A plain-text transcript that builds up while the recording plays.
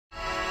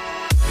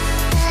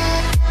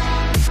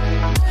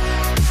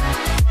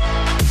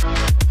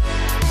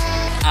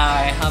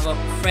have a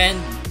friend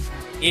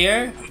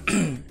here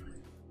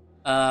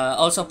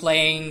also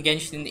playing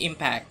Genshin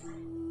Impact.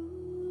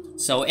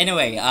 So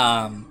anyway,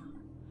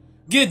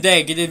 good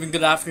day, good evening,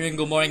 good afternoon,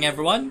 good morning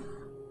everyone.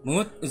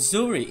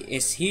 Mutzuri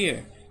is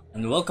here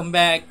and welcome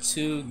back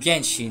to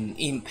Genshin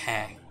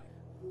Impact.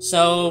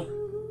 So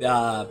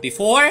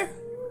before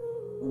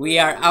we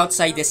are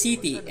outside the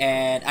city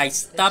and I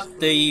stopped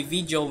the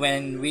video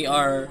when we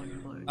are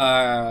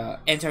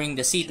entering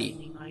the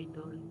city.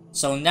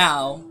 So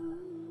now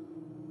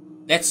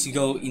let's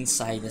go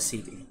inside the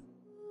city.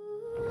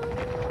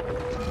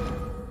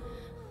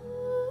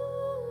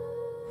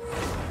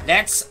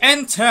 Let's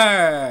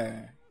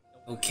enter!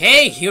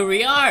 Okay, here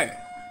we are!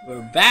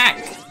 We're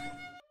back!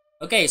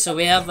 Okay, so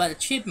we have an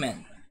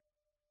achievement.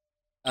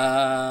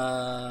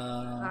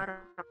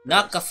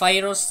 Knock a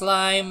Pyro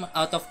Slime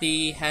out of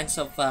the hands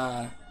of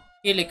a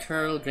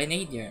Helicarl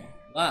Grenadier.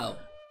 Wow.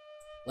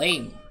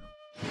 Lame.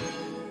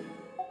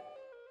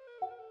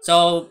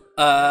 So,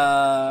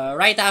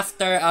 right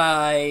after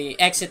I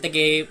exit the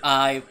game,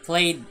 I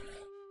played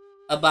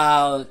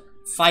about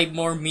 5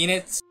 more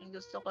minutes.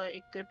 Gusto ko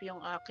equip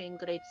yung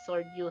aking great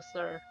sword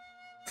user.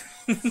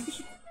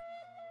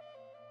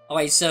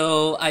 Okay,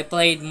 so I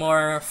played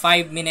more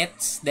 5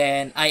 minutes,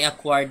 then I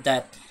acquired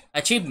that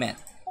achievement.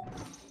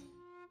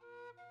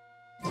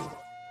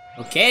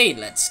 Okay,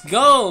 let's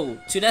go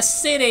to the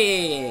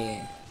city.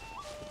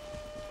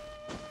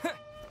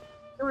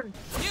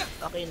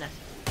 Okay na.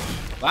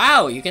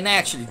 Wow, you can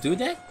actually do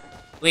that?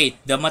 Wait,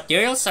 the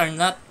materials are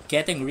not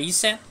getting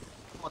reset?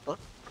 Motor?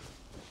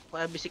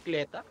 Kaya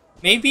bisikleta?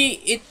 Maybe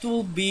it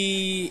will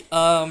be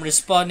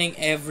respawning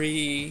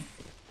every,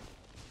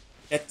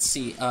 let's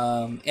see,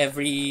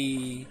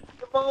 every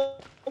Yung mga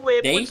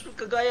weapons day?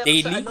 kagaya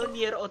Daily? sa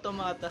Nier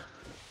Automata.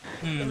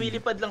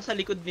 Lumilipad lang sa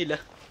likod nila.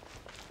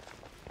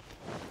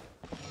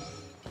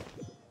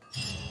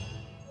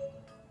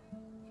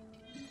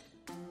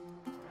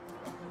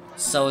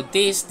 So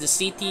this the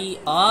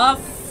city of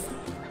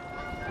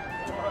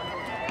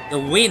the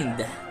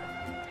wind.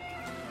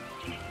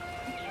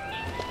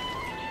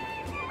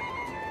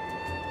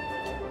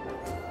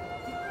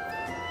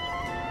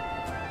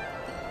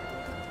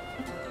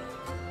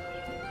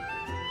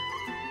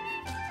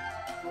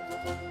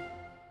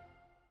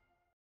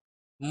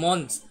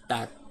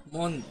 Mondstadt.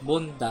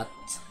 Mondstadt.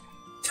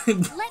 Let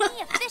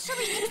me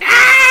officially introduce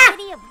the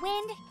city of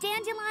wind,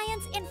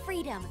 dandelions, and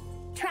freedom.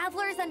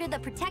 Travelers under the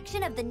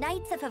protection of the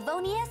Knights of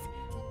Favonius,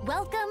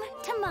 welcome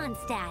to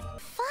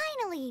Mondstadt.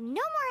 Finally, no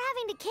more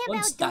having to camp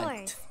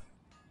outdoors.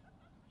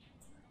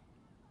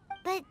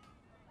 But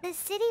the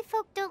city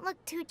folk don't look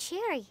too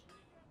cheery.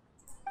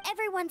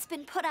 Everyone's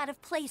been put out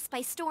of place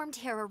by storm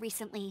terror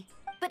recently.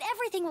 But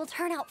everything will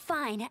turn out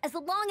fine as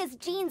long as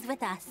Jean's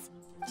with us.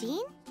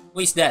 Jean? Who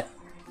is that?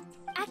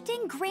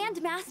 Acting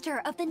Grand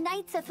Master of the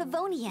Knights of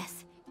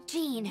Favonius.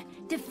 Jean,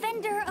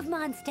 Defender of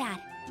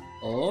Mondstadt.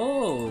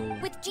 Oh.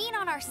 With Jean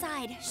on our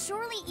side,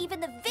 surely even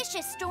the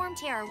vicious storm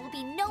terror will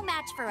be no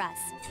match for us.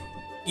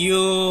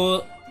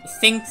 You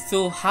think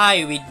too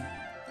high with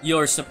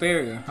your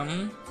superior,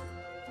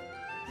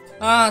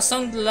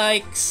 sound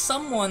like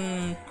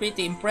someone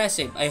pretty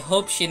impressive. I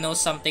hope she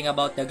knows something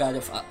about the god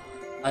of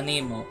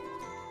Anemo.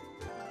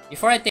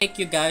 Before I take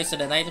you guys to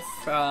the Knight of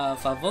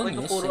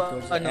Favonius,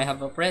 I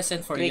have a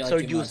present for you. Great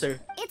sword user.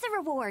 It's a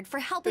reward for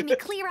helping me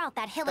clear out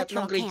that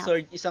Helicarl Great camp.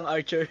 sword, isang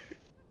archer.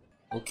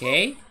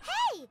 Okay.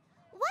 Hey!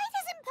 Why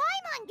doesn't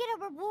Paimon get a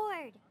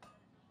reward?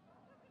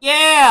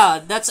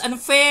 Yeah, that's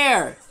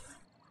unfair.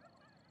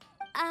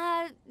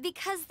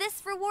 Because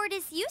this reward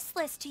is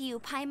useless to you,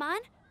 Paimon.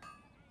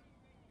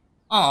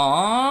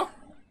 Aww.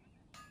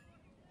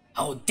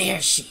 How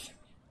dare she?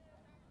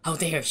 How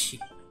dare she?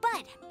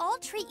 But I'll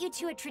treat you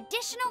to a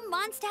traditional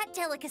Mondstadt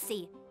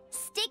delicacy.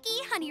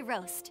 Sticky honey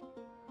roast.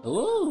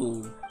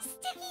 Ooh.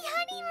 Sticky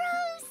honey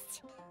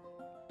roast!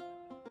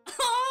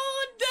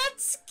 Oh,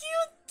 that's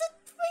cute. That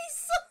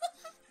face.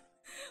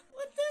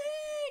 What the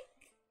heck?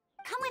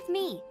 Come with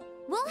me.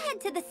 We'll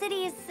head to the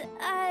city's,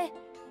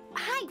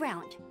 high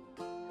ground.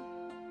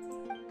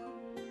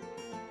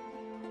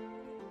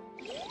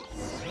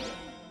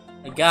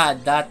 My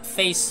god, that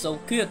face so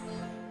cute.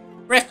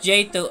 Press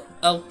J to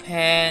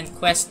open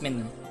quest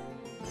menu.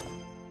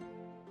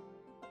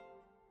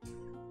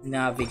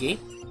 Navigate.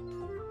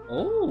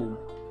 Oh.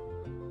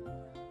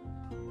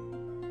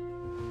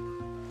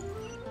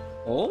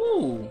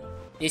 Oh.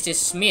 This is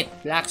Smith,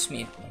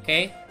 blacksmith,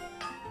 okay?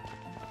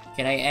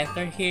 Can I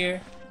enter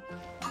here?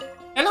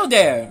 Hello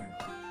there!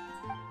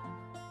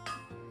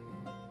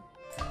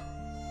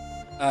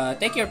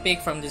 Take your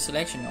pick from the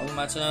selection. All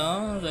match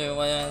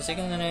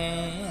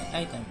secondary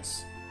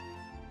items.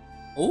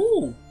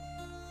 Oh!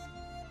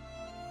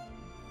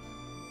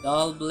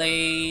 Dull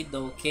blade,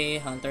 okay,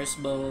 hunter's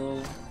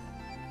bow.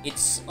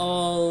 It's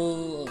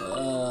all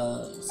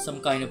some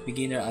kind of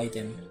beginner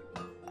item.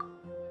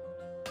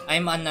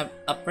 I'm an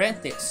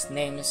apprentice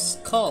named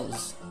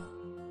Shoals.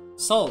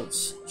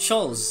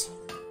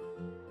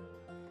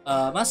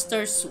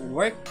 Master's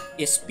work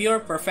is pure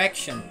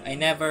perfection. I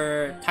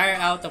never tire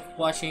out of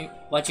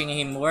watching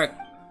him work.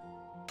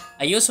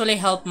 I usually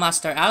help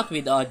Master out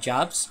with odd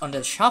jobs on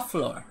the shop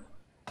floor.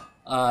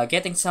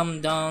 Getting some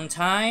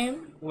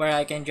downtime where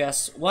I can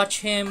just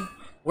watch him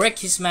work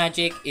his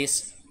magic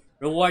is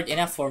reward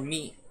enough for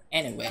me.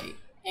 Anyway,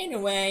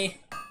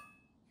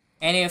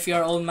 any of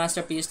your own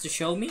masterpiece to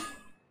show me?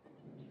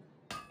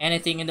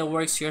 Anything in the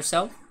works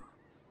yourself?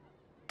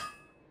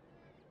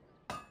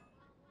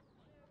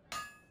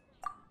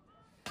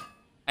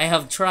 I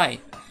have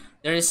tried.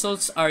 The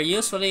results are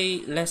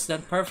usually less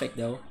than perfect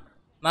though.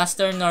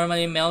 Master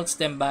normally melts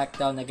them back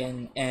down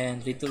again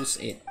and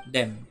reduces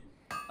them.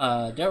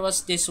 There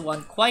was this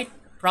one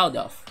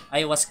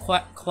I was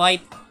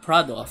quite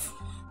proud of.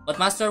 But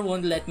Master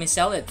won't let me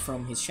sell it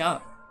from his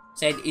shop.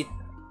 Said it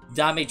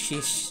damaged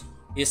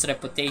his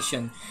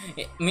reputation.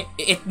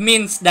 It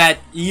means that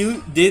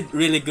you did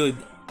really good.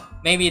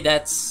 Maybe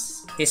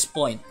that's his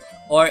point.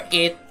 Or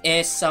it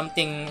is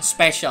something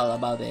special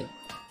about it.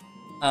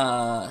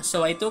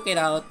 So I took it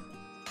out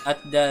at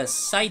the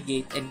side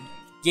gate and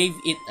gave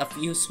it a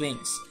few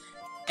swings.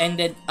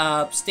 Ended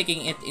up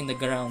sticking it in the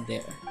ground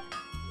there.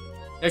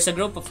 There's a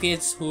group of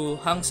kids who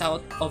hangs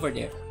out over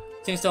there.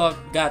 Seems to have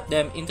got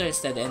them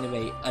interested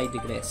anyway. I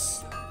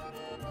digress.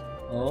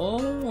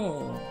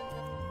 Oh.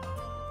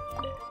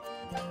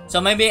 So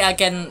maybe I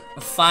can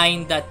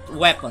find that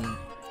weapon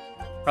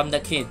from the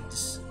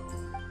kids.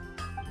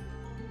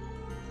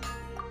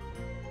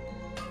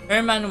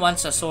 Herman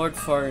wants a sword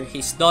for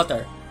his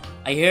daughter.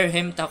 I hear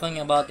him talking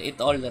about it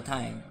all the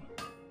time.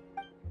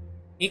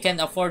 He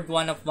can't afford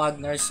one of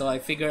Wagner's, so I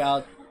figure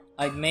out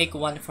I'd make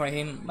one for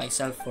him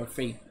myself for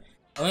free.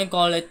 I won't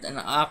call it an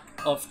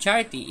act of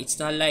charity. It's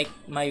not like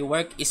my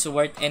work is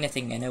worth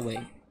anything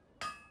anyway.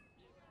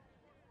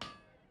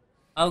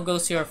 How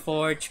goes your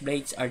forged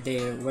blades? Are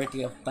they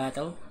worthy of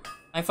battle?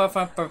 I'm far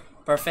from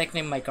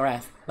perfecting my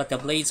craft, but the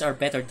blades are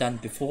better than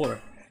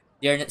before.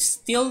 They're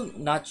still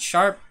not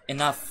sharp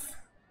enough,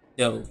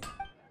 though.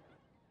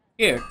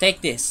 Here,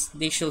 take this.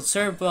 They should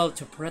serve well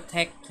to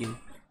protect you.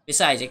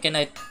 Besides, I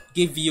cannot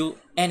give you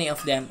any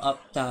of them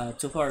up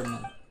to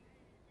Herman.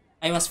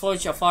 I must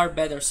forge a far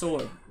better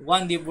sword,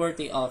 one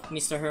worthy of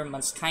Mr.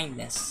 Herman's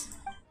kindness.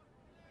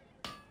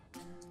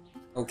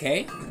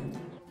 Okay.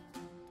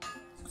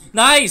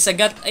 Nice! I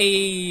got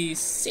a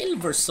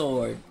silver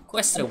sword.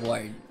 Quest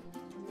reward.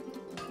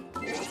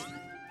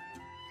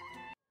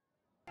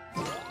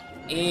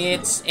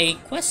 It's a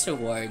quest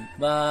reward,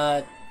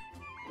 but...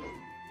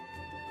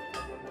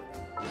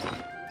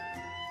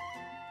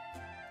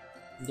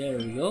 there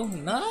we go.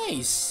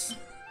 Nice!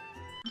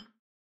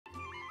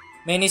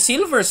 Many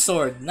silver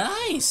sword.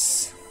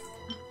 Nice!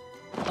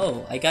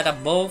 Oh, I got a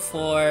bow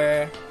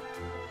for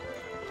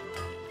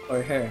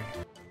her.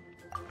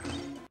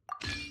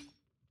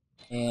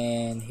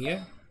 And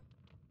here.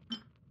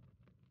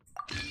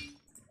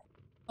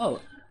 Oh,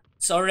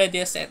 it's already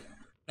a set.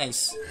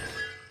 Nice.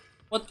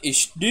 What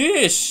is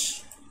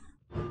this?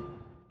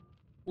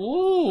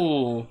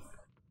 Ooh.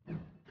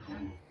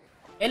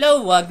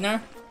 Hello,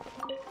 Wagner.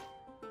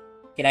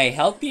 Can I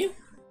help you?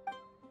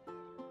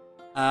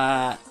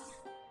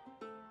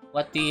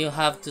 What do you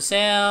have to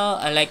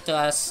sell? I like to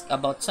ask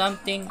about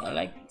something. I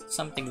like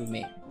something we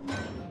made.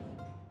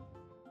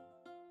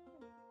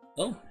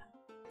 Oh.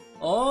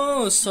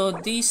 Oh, so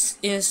this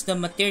is the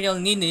material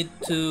needed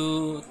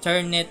to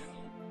turn it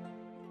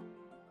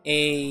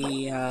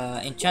a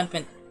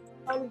enchantment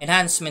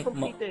enhancement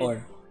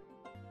ore.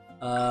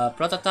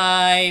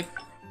 Prototype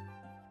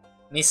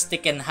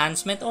mystic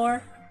enhancement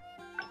ore.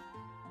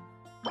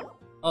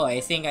 Oh,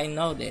 I think I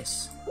know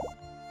this.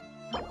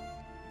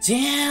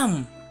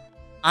 Damn!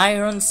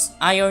 Iron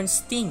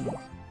sting.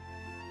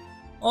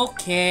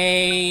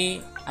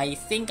 Okay, I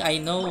think I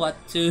know what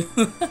to.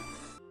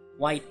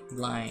 White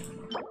blind.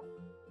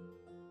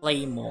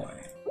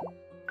 Claymore.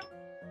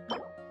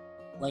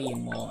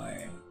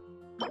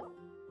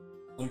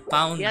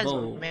 Compound yes,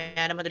 bow. May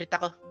naman ulit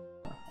ako.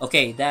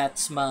 Okay,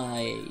 that's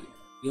my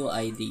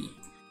UID.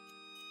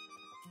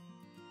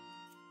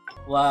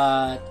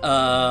 What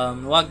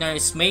Wagner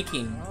is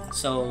making.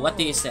 So what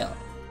do you sell?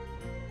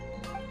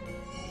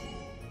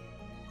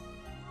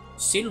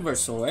 Silver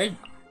sword,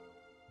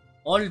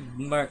 old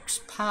merc's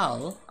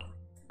pal,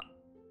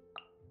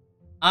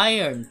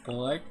 iron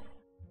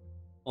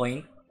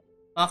point,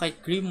 pocket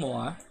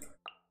grimoire,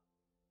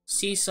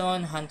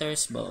 season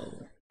hunter's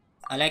bow.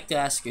 I like to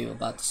ask you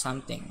about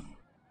something.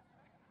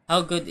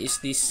 How good is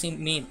this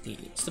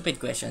smithy? Stupid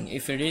question.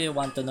 If you really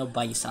want to know,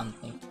 buy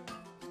something.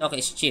 Talk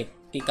is cheap.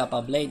 Pick up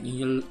a blade,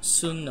 you'll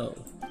soon know.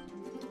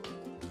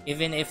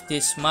 Even if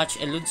this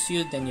much eludes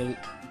you, then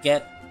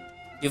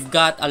you've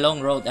got a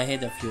long road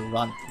ahead of you,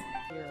 Ron.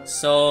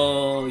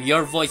 So,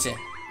 your voice,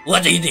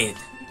 what you did?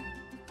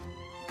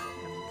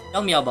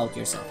 Tell me about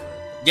yourself.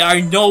 There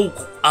are no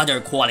other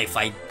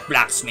qualified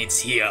blacksmiths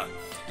here,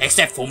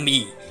 except for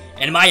me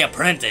and my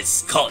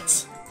apprentice,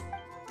 Scott.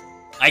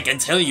 I can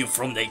tell you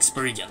from the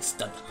experience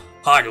that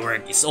hard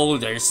work is all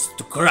there is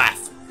to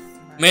craft.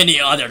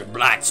 Many other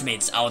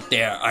blacksmiths out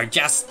there are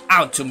just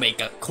out to make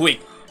a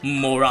quick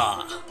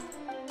morale.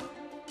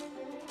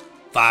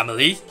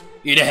 Family,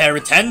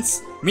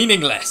 inheritance,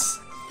 meaningless.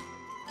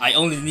 I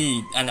only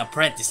need an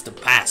apprentice to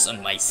pass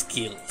on my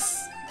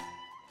skills.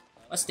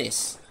 What's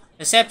this?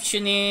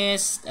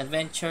 Receptionist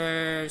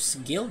Adventurers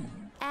Guild?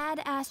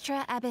 Ad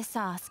Astra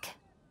Abyssosk.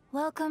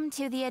 Welcome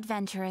to the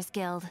Adventurers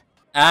Guild.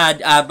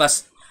 Ad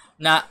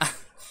Astra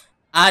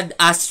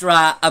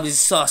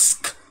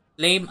Abyssosk.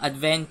 Claim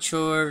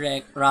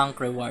adventure rank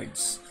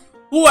rewards.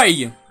 Who are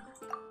you?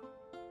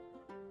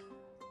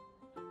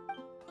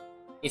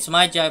 It's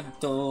my job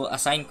to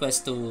assign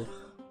quests to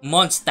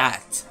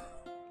Mondstadt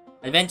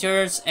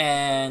adventurers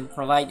and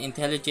provide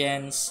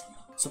intelligence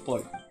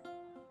support.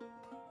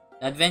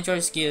 The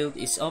Adventurers Guild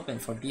is open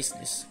for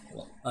business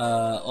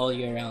all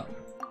year round.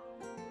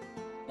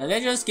 The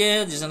Adventurers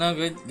Guild is an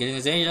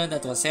organization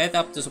that was set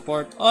up to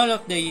support all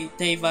of the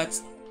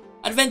Teyvat's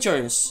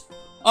adventurers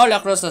all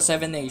across the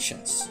 7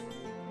 nations.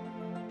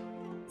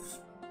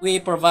 We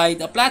provide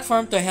a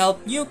platform to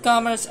help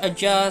newcomers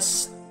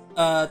adjust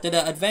to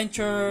the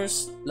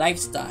adventurers'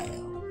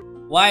 lifestyle,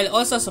 while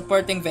also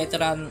supporting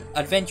veteran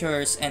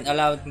adventurers and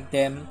allowing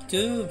them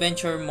to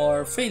venture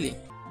more freely.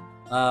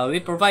 We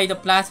provide a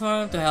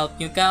platform to help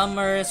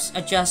newcomers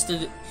adjust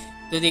to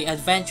the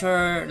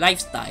adventure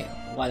lifestyle,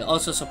 while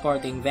also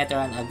supporting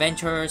veteran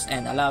adventurers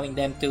and allowing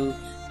them to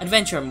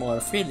adventure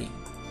more freely.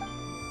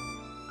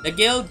 The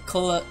guild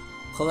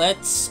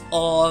collects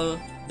all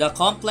the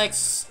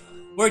complex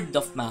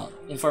word-of-mouth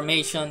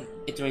information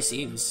it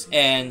receives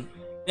and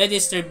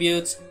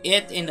redistributes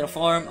it in the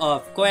form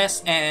of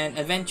quests and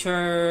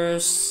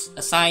adventures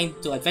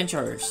assigned to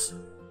adventurers.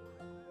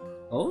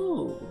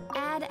 Oh.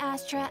 Ad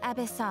Astra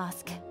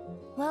Abyssosk.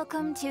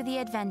 Welcome to the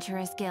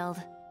Adventurers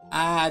Guild.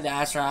 Ad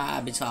Astra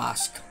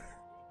Abyssosk.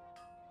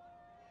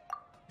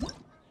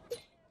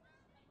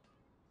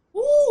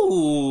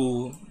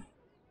 Ooh.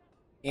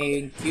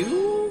 Thank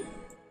you.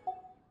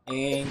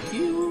 Thank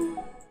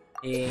you.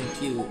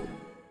 Thank you.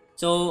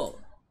 So,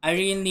 I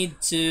really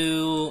need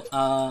to,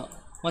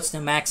 what's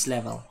the max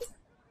level?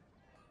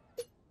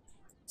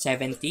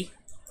 70?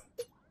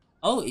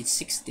 Oh, it's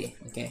 60.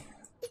 Okay.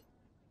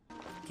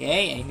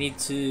 Okay, I need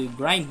to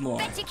grind more.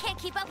 Bet you can't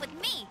keep up with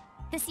me!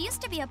 This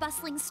used to be a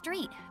bustling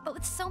street, but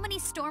with so many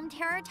storm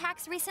terror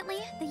attacks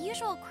recently, the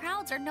usual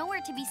crowds are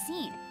nowhere to be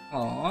seen.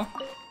 Aww.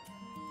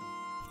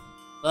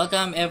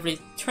 Welcome, every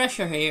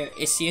treasure here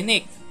is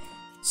unique.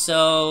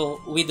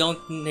 So, we don't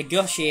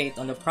negotiate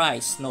on the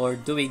price, nor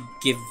do we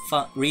give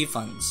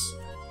refunds.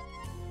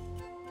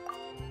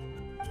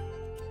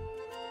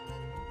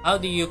 How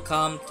do you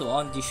come to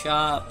own the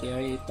shop? They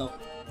already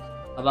talked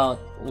about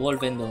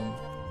Wolvendom.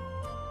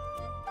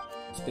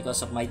 It's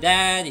because of my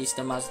dad. He's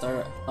the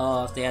master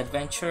of the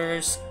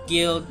Adventurers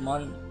Guild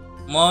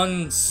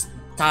Mondstadt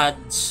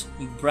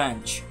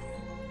branch.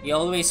 He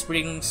always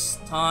brings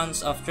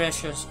tons of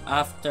treasures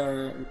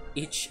after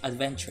each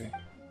adventure.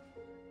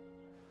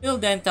 He'll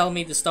then tell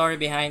me the story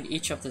behind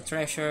each of the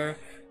treasure.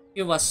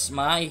 He was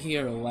my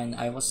hero when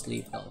I was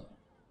little.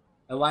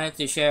 I wanted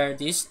to share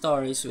these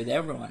stories with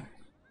everyone,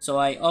 so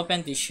I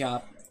opened the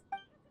shop.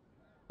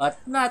 But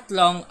not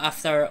long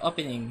after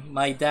opening,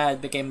 my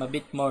dad became a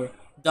bit more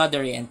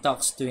doddery and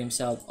talks to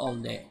himself all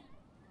day.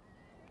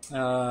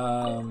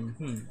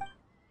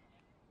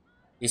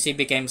 Is he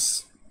became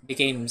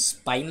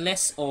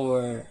spineless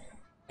or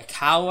a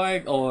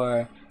coward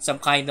or some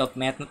kind of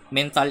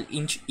mental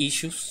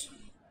issues?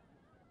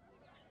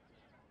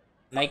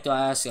 Like to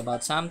ask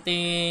about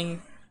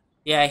something.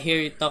 Yeah, I hear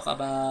you talk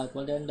about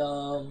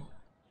Wolvendom.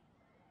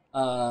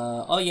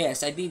 Oh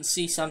yes, I did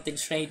see something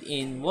strange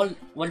in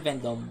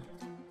Wolvendom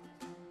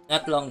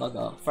not long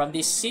ago. From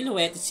this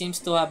silhouette, it seems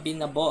to have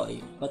been a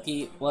boy, but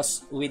he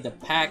was with a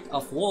pack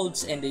of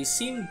wolves and they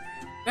seemed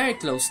very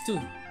close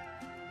too.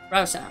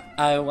 Perhaps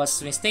I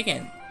was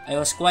mistaken. I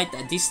was quite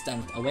a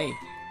distance away.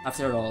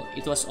 After all,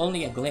 it was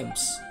only a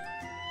glimpse.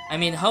 I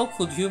mean, how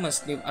could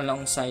humans live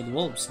alongside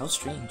wolves? How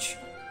strange.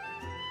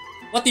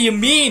 What do you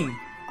mean?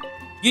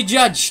 You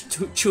judge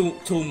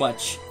too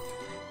much.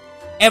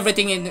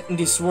 Everything in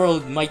this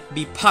world might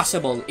be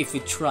possible if we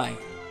try.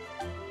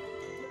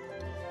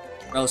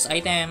 Browse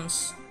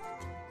items.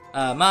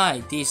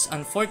 This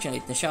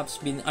unfortunate. The shop's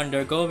been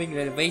undergoing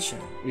renovation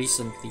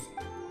recently.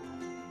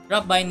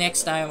 Drop by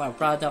next time. Our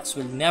products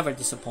will never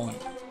disappoint.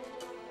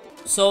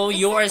 So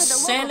you are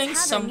selling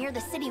some near the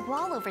city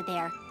wall over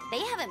there.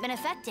 They haven't been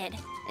affected.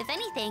 If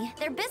anything,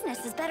 their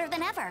business is better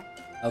than ever.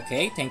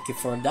 Okay, thank you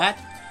for that.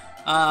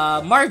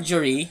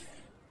 Marjorie.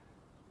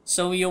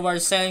 So you are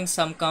selling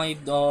some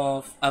kind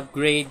of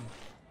upgrade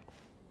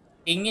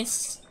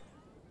thingies?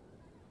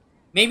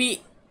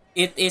 Maybe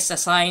it is a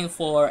sign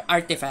for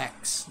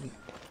artifacts.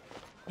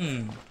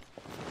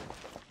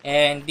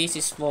 And this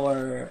is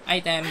for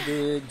item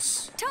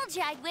goods. Told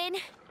you I'd win.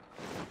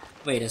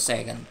 Wait a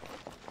second.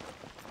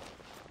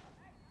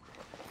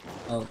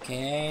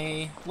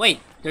 Okay. Wait,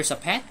 there's a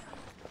pet?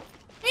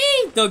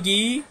 Hey,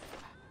 doggy.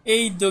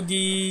 Hey,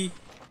 doggy.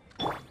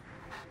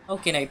 How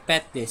can I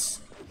pet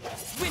this?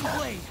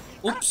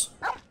 Oops.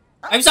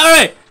 I'm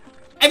sorry!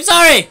 I'm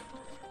sorry!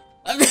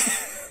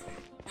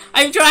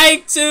 I'm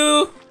trying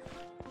to...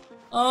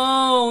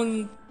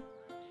 Oh...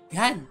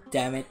 God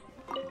damn it.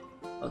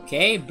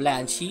 Okay,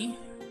 Blanchy.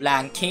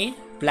 Blank.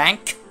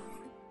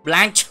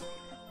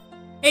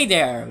 Hey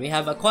there, we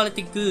have a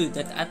quality good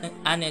at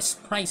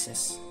honest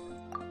prices.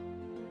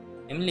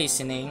 I'm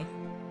listening.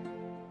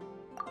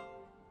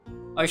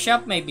 Our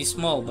shop may be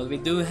small, but we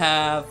do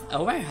have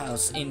a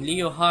warehouse in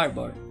Leo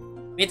Harbor.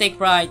 We take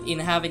pride in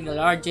having the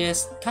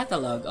largest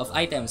catalog of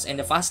items and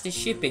the fastest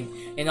shipping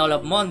in all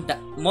of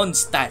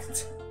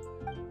Mondstadt.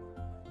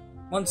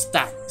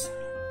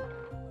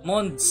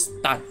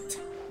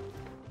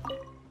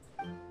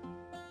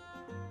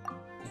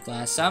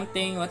 Class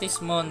something. What is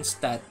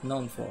Mondstadt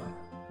known for?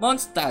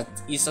 Mondstadt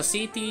is a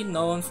city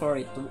known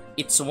for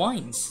its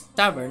wines.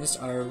 Taverns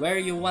are where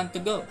you want to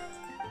go.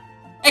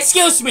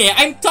 Excuse me,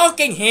 I'm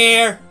talking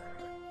here!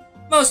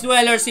 Most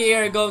dwellers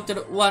here go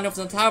to one of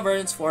the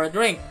taverns for a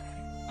drink.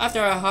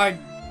 After a hard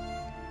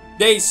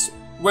day's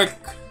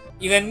work,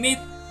 you can meet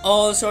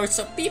all sorts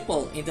of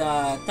people in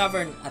the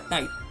tavern at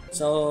night.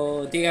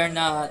 So they are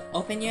not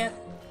open yet?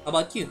 How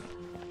about you?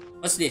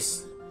 What's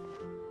this?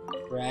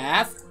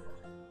 Craft?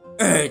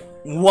 Earth,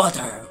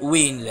 water,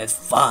 wind, and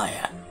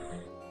fire.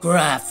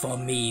 Craft for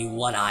me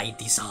what I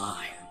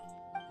desire.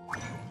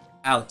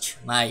 Ouch,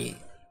 my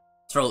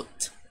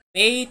throat.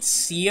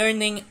 Fate's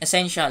Yearning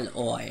Essential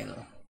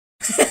Oil.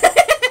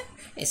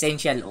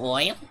 Essential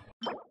oil?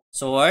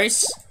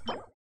 Source?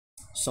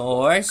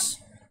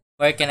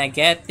 Where can I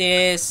get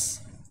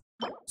this?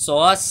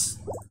 Source?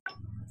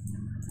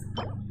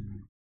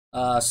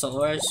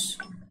 Source?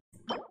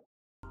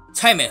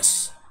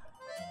 Timus.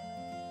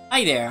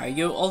 Hi there, are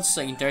you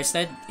also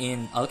interested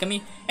in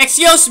alchemy?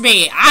 Excuse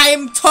me,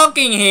 I'm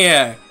talking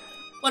here!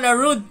 What a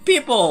rude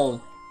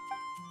people!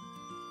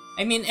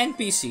 I mean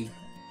NPC.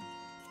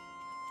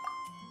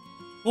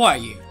 Who are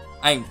you?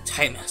 I'm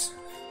Timus,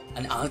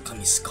 an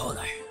alchemy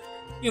scholar.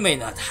 You may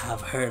not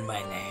have heard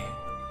my name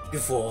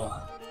before.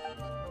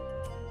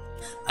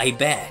 I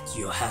bet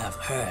you have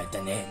heard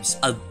the names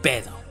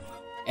Albedo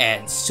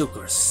and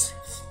Sucrus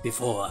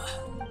before.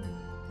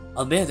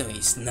 Albedo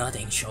is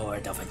nothing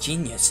short of a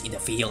genius in the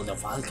field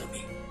of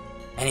alchemy,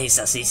 and his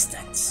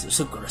assistant,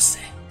 Sucrus,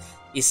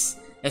 is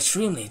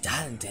extremely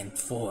talented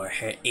for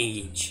her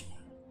age.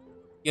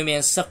 You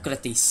mean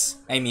Socrates?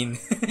 I mean,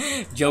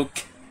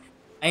 joke.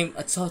 I'm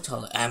a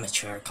total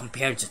amateur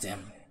compared to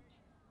them.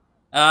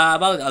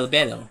 About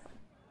Albedo.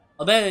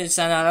 Albedo is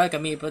an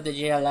alchemy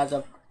prodigy. A lot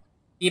of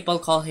people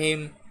call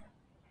him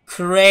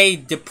Cray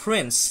the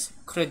Prince.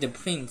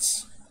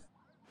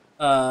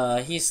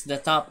 He's the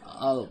top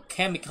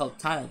alchemical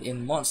talent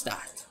in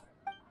Mondstadt.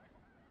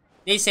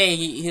 They say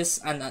he is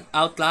an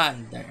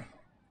outlander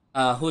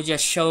who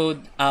just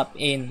showed up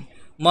in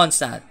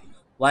Mondstadt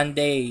one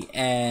day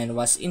and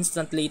was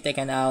instantly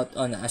taken out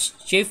on as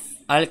chief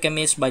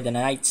alchemist by the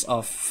Knights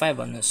of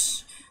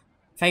Favonius.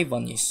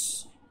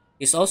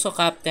 He's also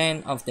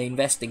captain of the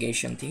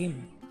investigation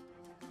team.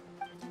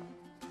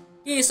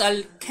 His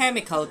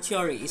alchemical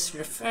theory is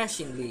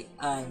refreshingly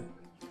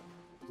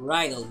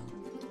unrivaled.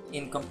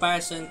 In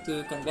comparison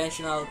to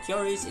conventional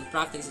theories, in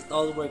practice it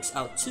all works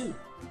out too.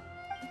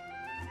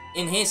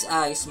 In his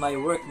eyes, my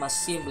work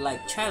must seem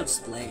like child's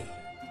play.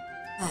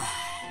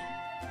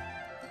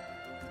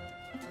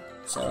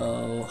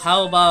 So,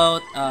 how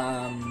about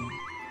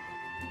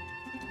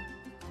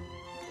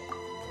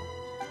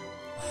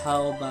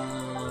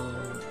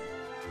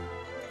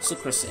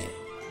Sucrese?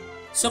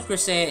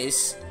 Sucrese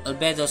is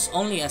Albedo's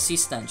only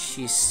assistant.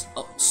 She's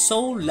so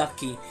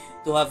lucky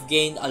to have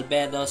gained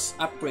Albedo's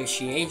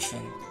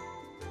appreciation.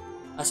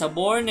 As a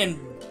born and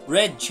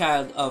bred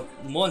child of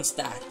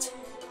Mondstadt,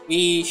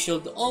 we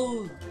should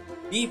all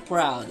be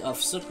proud of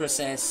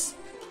Sucrese's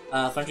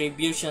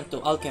contribution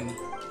to alchemy.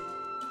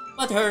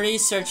 But her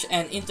research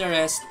and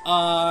interests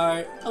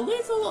are a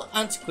little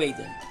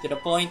antiquated, to the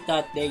point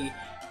that they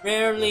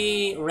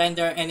rarely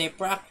render any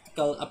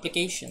practical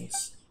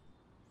applications.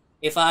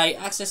 If I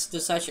access to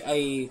such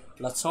a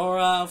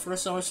plethora of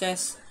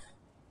resources,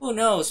 who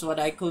knows what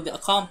I could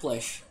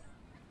accomplish?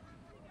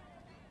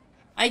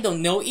 I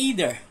don't know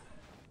either.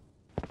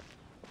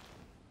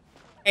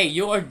 Hey,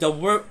 you are the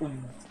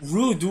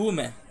rude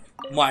woman,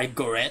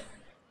 Margaret.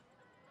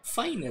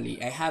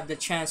 Finally, I have the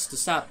chance to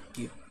stop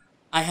you.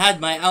 I had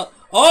my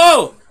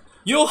Oh!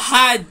 You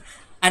had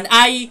an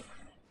eye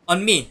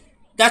on me.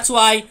 That's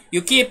why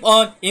you keep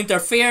on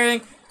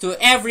interfering to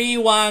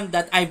everyone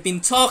that I've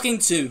been talking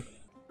to.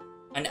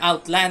 An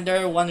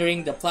outlander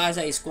wandering the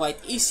plaza is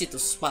quite easy to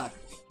spot.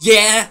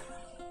 Yeah?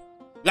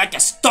 Like a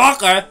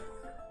stalker?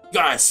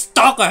 You're a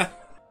stalker!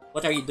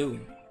 What are you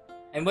doing?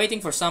 I'm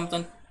waiting for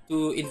someone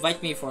to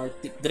invite me for a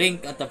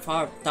drink at the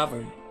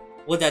tavern.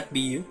 Would that be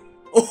you?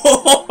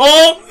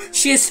 Oh,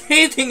 she's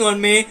hitting on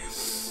me.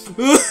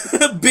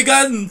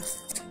 Begun.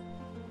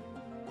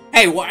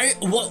 Hey, what?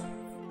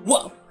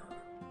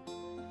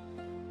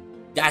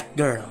 That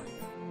girl.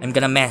 I'm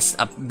gonna mess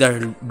up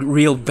the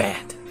real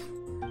bad.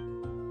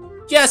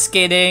 Just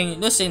kidding.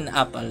 Loosen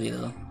up a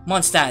little.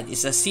 Mondstadt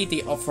is a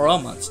city of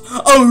romance.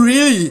 Oh,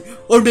 really?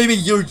 Or maybe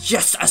you're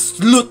just a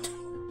slut.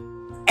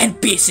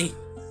 NPC.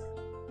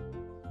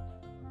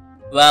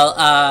 Well,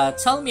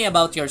 tell me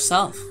about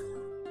yourself.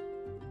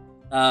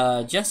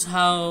 Just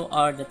how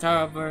are the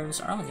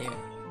taverns around here?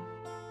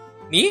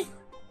 Me?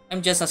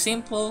 I'm just a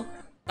simple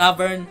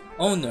tavern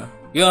owner.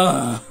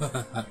 Yeah.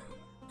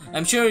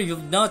 I'm sure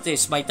you've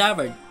noticed my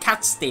tavern,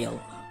 Cat's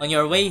Tail, on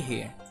your way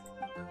here.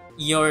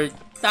 Your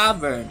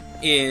tavern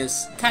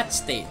is Cat's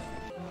Tail.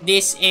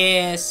 This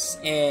is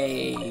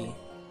a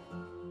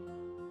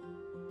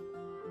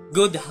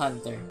good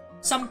hunter.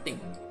 Something.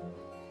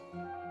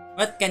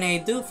 What can I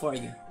do for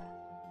you?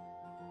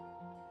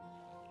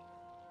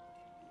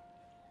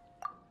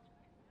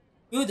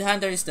 Good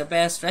Hunter is the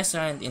best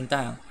restaurant in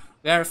town.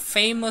 We are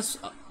famous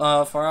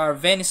for our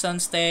venison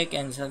steak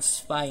and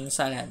satisfying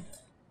salad.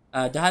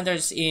 The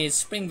Hunters in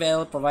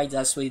Springvale provides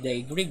us with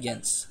the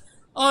ingredients.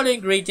 All the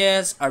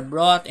ingredients are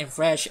brought in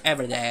fresh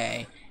every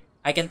day.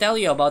 I can tell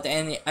you about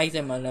any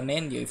item on the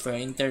menu if you're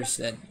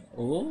interested.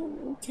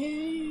 Oh,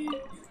 okay.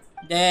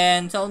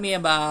 Then tell me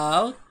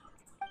about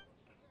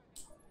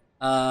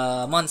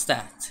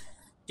Mondstadt.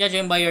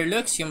 Judging by your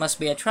looks, you must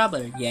be a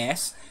traveler.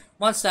 Yes,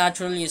 Mondstadt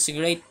truly is a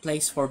great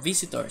place for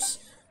visitors.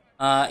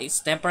 Its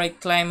temperate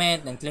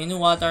climate and clean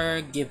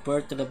water give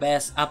birth to the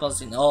best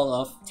apples in all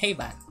of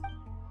Taiwan.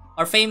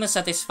 Our famous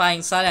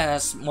satisfying salad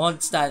has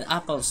Mondstadt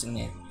apples in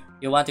it.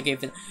 You want to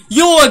give it—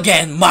 You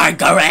again,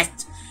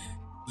 Margaret!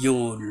 You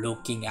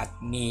looking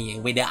at me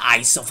with the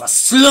eyes of a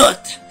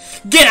slut!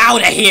 Get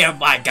out of here,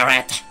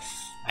 Margaret!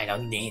 I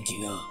don't need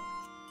you.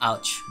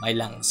 Ouch, my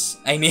lungs.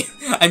 I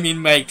mean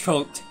my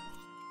throat.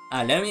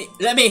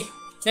 Let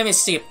me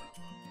sip.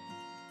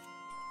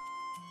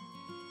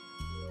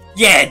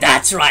 Yeah,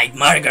 that's right,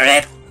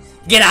 Margaret.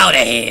 Get out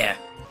of here.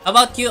 How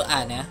about you,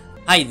 Anna?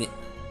 Hi,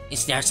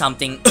 is there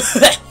something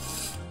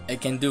I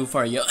can do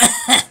for you?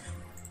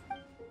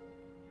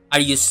 Are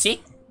you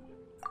sick?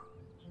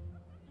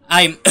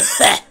 I'm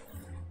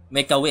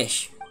making a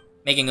wish.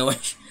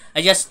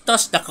 I just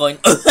tossed the coin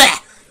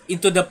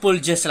into the pool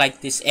just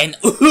like this and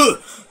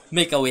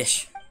make a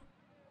wish.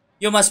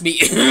 You must be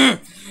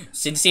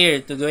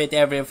sincere to do it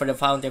every for the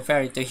fountain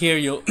fairy to hear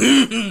you.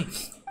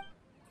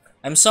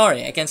 I'm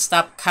sorry, I can't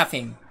stop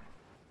coughing.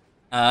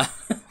 Can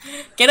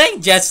I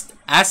just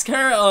ask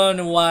her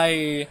on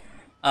why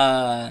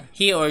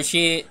he or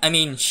she, I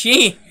mean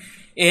she,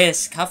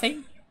 is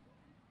coughing?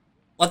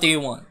 What do you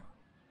want?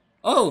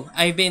 Oh,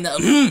 I've been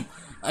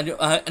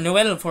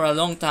unwell for a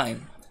long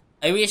time.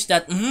 I wish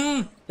that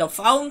the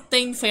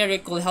fountain fairy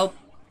could help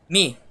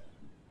me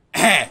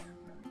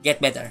get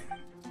better,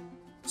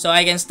 so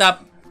I can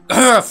stop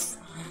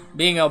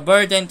being a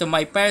burden to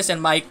my parents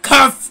and my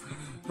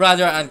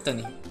brother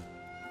Anthony.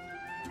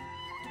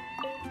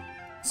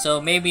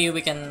 So maybe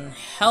we can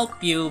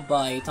help you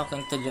by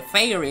talking to the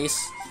fairies.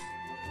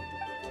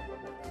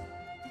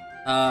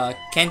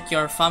 Can't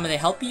your family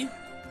help you?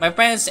 My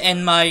parents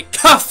and my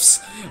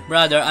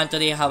brother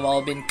Anthony have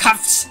all been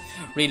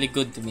really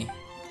good to me.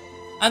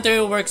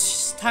 Anthony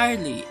works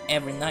tirelessly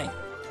every night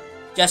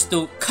just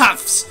to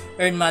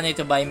earn money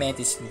to buy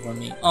medicine for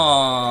me.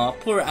 Aww,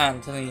 poor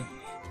Anthony.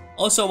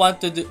 Also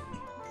want to do—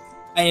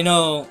 I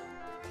know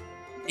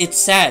it's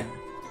sad,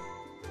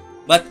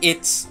 but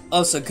it's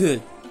also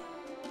good.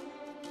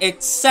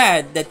 It's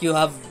sad that you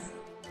have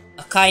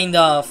a kind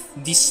of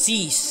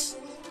disease,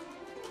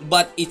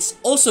 but it's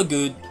also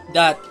good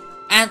that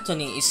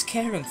Anthony is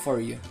caring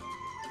for you.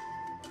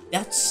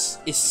 That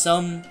is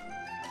some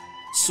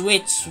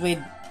sweet.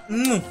 I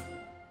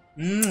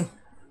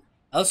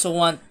also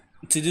want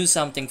to do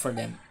something for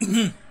them.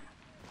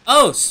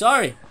 Oh,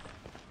 sorry.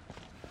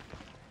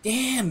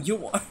 Damn,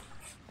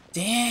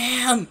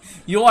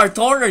 you are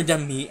taller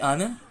than me,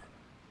 Anna.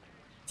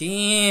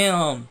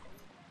 Damn.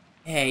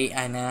 Hey,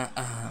 Anna.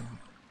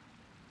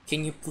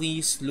 Can you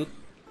please look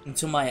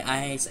into my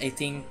eyes? I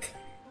think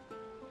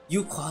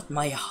you caught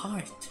my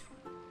heart.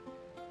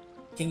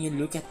 Can you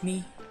look at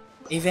me?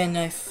 Even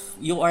if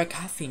you are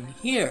coughing.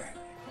 Here,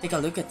 take a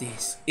look at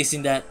this.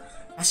 Isn't that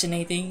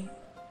fascinating?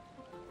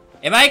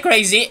 Am I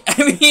crazy?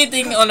 I'm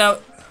hitting on a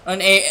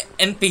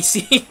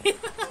NPC.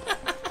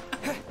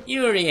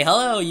 Yuri,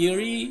 hello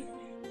Yuri.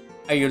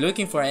 Are you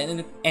looking for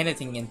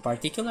anything in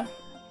particular?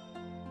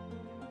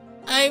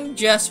 I'm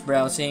just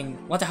browsing.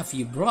 What have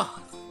you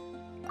brought?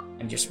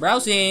 I'm just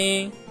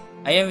browsing.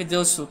 I am with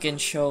those who can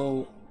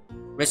show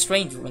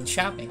restraint when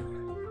shopping.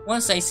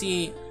 Once I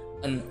see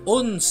an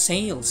on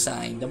sale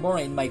sign, the more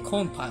in my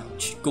coin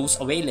pouch goes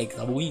away like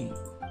the wind.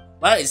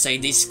 Well, it's a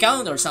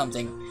discount or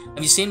something.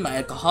 Have you seen my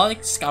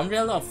alcoholic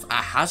scoundrel of a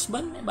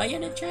husband by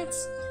any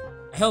chance?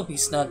 I hope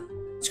he's not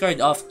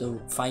scared off to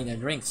find a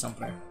drink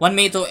somewhere. Want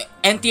me to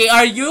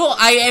NTRU?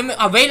 I am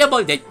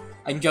available.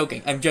 I'm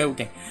joking,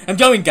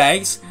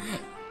 guys.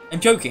 I'm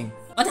joking.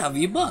 What have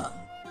you bought?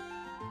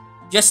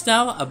 Just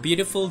now, a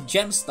beautiful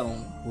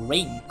gemstone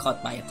ring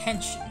caught my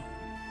attention.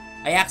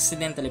 I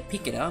accidentally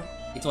picked it up.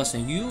 It was a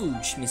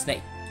huge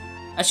mistake.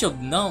 I should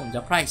have known the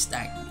price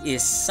tag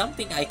is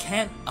something I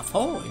can't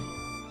afford.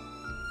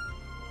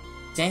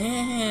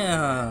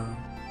 Damn.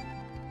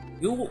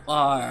 You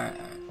are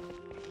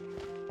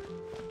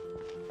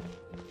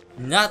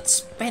not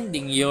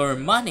spending your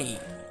money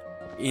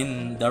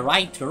in the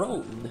right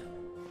road.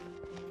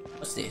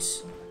 What's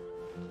this?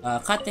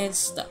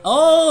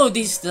 Oh,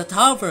 this is the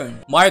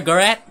tavern.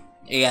 Margaret?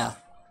 Yeah.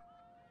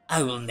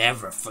 I will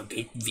never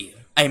forget you.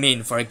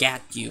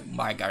 Forget you,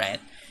 Margaret.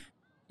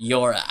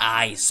 Your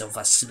eyes of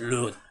a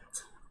sleuth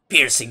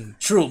piercing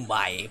through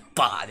my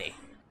body.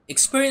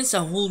 Experience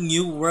a whole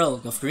new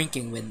world of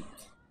drinking with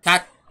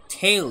Cat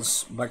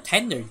Tails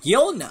bartender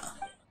Diona.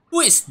 Who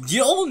is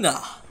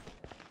Diona?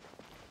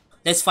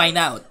 Let's find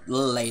out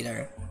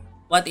later.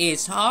 What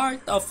is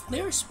Heart of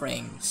Clear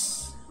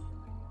Springs?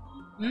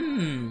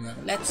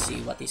 Let's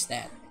see, what is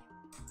that?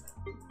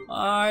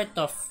 Heart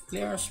of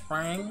Clear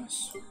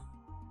Springs.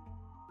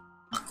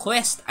 A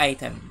quest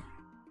item.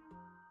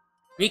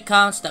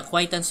 Recounts the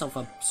acquaintance of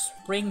a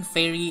spring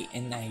fairy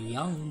and a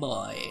young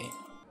boy.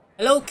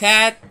 Hello,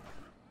 cat!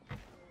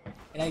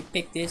 Can I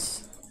pick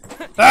this?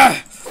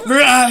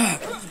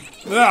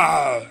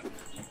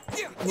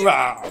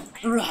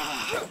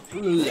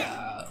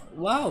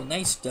 Wow,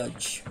 nice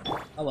dodge.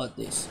 How about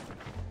this?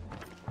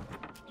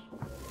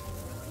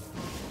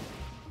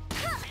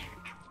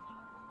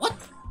 What?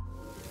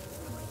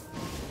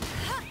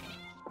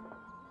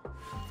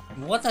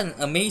 What an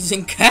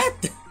amazing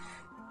cat!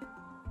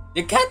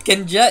 The cat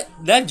can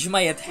dodge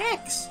my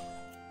attacks!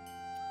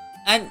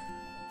 And...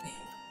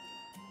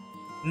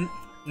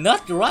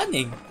 not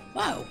running.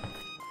 Wow.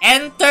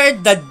 Enter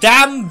the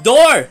damn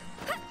door!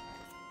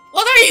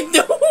 What are you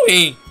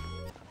doing?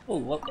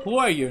 Oh, who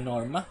are you,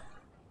 Norma?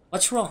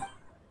 What's wrong?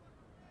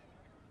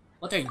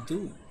 What are you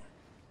doing?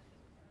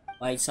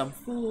 Buy some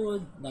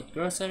food, not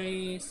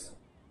groceries.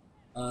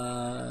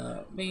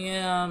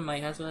 Yeah, my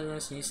husband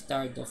is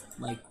tired of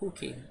my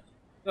cooking.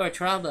 You're a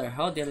traveler,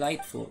 how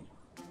delightful.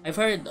 I've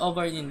heard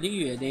over in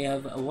Liu they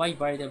have a wide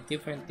variety of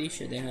different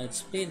dishes that have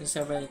split in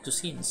several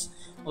cuisines.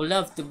 I would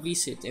love to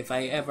visit if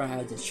I ever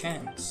had the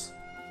chance.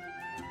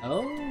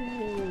 Oh,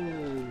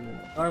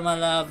 Norma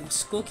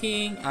loves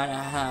cooking.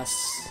 Anna has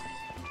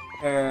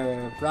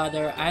her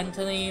brother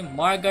Anthony.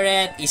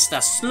 Margaret is the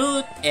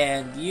sleuth,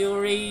 and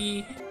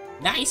Yuri,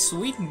 nice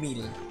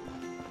windmill.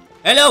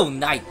 Hello,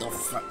 Knight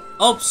of...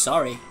 Oh,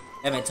 sorry.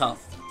 Let me talk.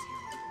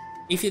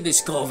 If you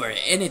discover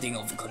anything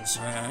of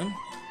concern,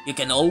 you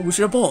can always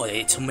report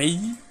it to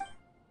me.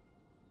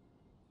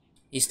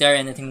 Is there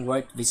anything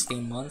worth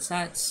visiting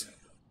Mondstadt?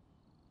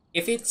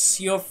 If it's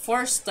your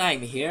first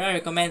time here, I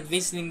recommend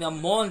visiting the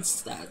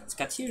Mondstadt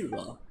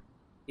Cathedral.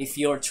 If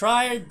you're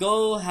tired,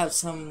 go have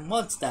some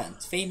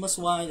Mondstadt, famous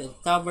wine at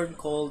a tavern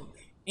called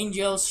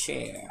Angel's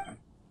Share.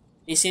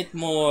 Is it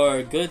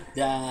more good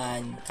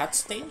than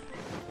Catstein?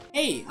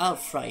 Hey,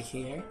 Alfry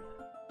here,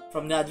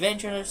 from the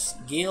Adventurers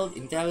Guild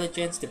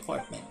Intelligence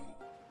Department.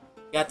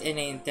 Got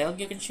any intel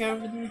you can share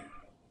with me?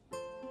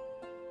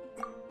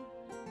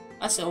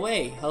 As a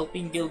way,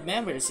 helping guild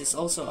members is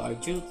also our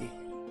duty.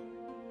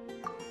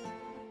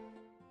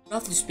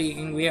 Roughly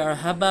speaking, we are a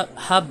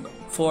hub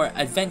for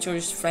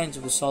adventurous friends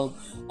who solve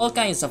all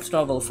kinds of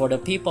trouble for the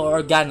people or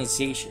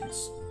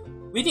organizations.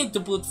 We need to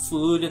put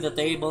food on the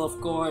table,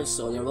 of course,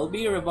 so there will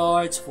be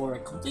rewards for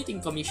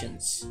completing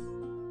commissions.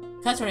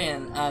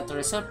 Catherine at the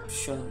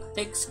reception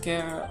takes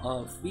care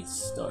of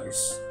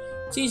visitors.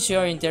 Since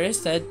you're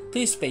interested,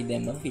 please pay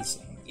them a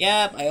visit.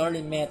 Yep, I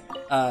already met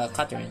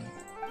Catherine.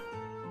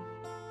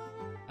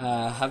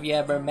 Have you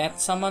ever met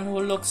someone who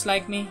looks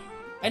like me?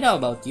 I know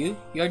about you.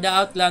 You're the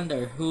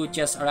Outlander who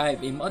just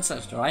arrived in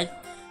Mondstadt, right?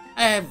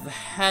 I've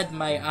had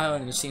my eye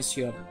on you since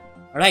your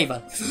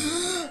arrival.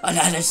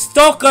 Another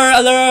stalker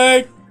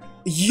alert!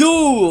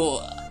 You!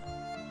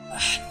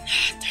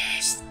 Another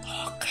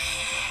stalker.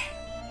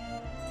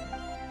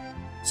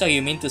 So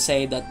you mean to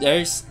say that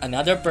there's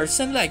another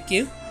person like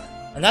you?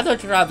 Another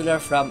traveler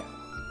from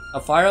a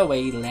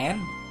faraway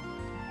land?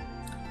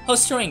 How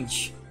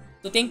strange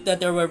to think that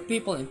there were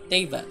people in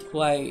Teyvat who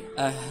I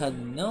had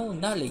no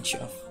knowledge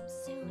of.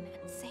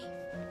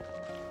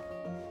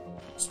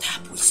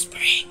 Stop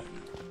whispering.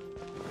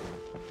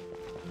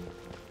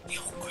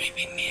 You're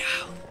creeping me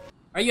out.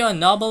 Are you a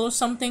noble or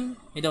something?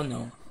 I don't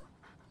know.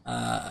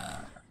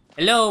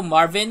 Hello,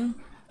 Marvin.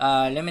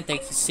 Let me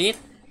take a seat.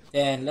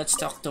 Then let's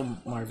talk to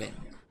Marvin.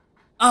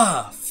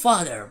 Ah,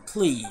 father,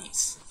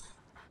 please.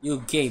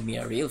 You gave me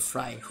a real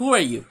fright. Who are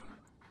you?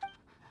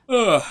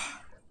 I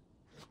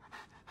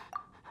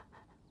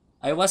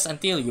was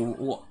until you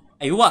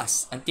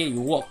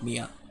woke me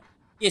up.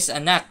 It's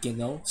a knack, you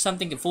know,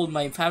 something to fool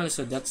my family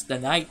so that the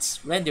night's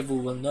rendezvous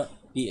will not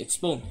be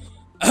exposed.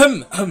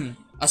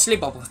 A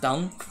slip of the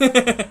tongue.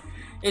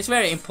 It's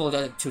very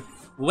important to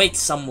wake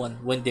someone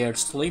when they're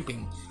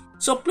sleeping,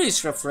 so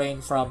please refrain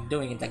from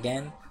doing it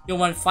again. You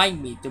won't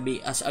find me to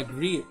be as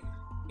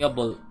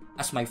agreeable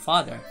as my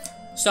father.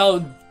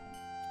 So,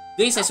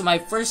 this is my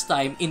first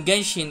time in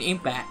Genshin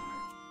Impact,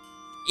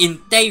 in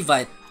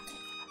Teyvat,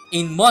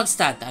 in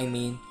Mondstadt, I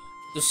mean,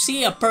 to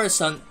see a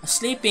person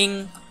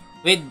sleeping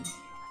with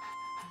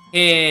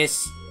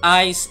his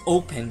eyes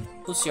open.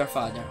 Who's your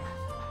father?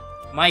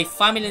 My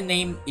family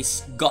name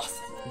is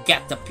Goth.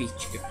 Get the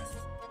picture.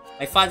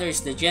 My father is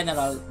the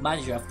general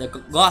manager of the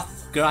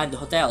Goth Grand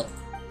Hotel.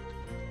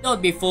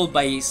 Don't be fooled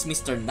by his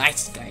Mr.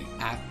 Nice Guy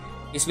act.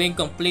 He's being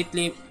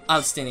completely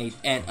obstinate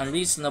and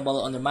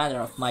unreasonable on the matter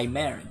of my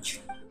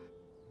marriage.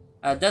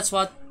 That's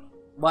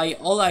why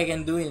all I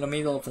can do in the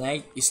middle of the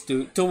night is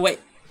to wait.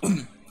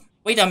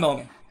 Wait a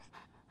moment.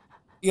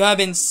 You have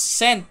been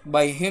sent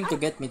by him to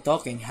get me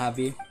talking, have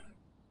you?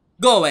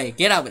 Go away,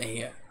 get out of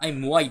here.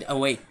 I'm wide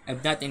awake.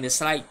 I'm not in the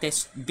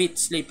slightest bit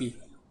sleepy.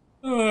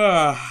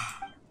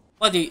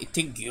 What do you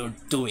think you're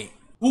doing?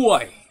 Who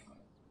are you?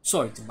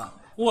 Sorry to bother.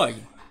 Who are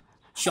you?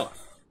 Sure.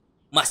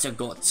 Master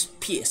God's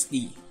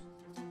PSD.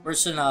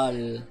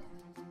 Personal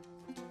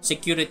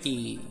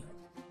security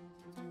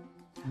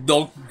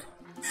dog.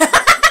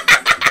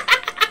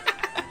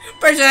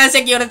 Personal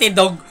security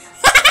dog.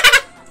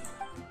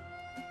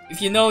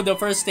 If you know the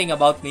first thing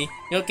about me,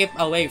 you'll keep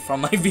away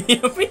from my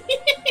VIP.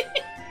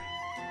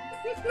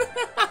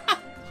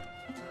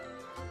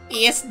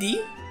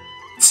 PSD?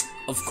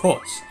 Of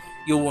course,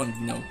 you won't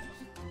know.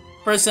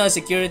 Personal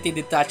security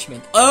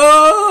detachment.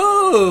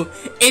 Oh!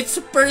 It's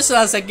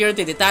personal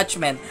security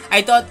detachment.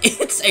 I thought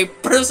it's a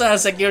personal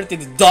security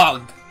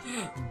dog.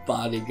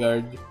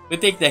 Bodyguard. We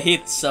take the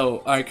hit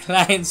so our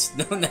clients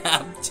don't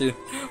have to.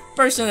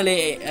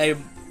 Personally, I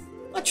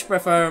much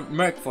prefer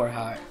Merc for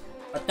her.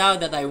 But now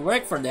that I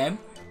work for them,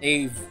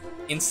 they've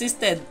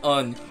insisted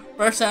on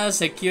personal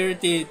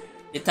security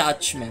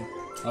detachment.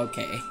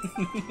 Okay.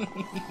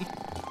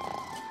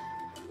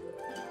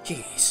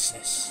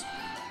 Jesus.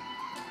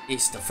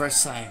 This is the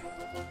first time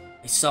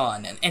I saw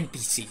an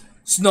NPC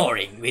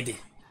snoring with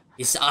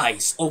his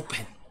eyes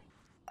open.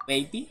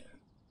 Baby?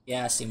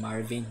 Yeah, si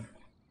Marvin.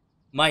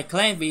 My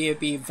client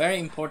VIP, very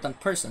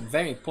important person,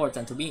 very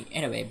important to me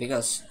anyway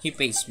because he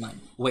pays my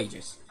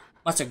wages.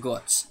 Master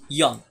Gods,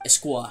 young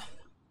Esquire.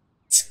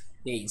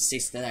 They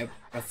insist that I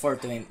refer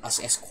to him as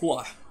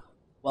Esquire.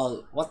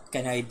 Well, what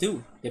can I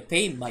do? They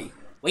pay my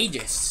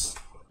wages.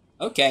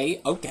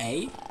 Okay.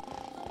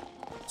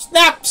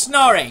 Stop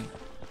snoring!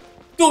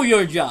 Do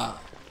your job!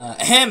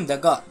 The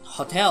God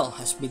Hotel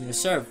has been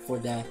reserved for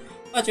the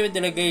Mutzuri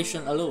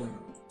delegation alone.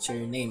 So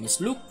your name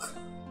is Luke.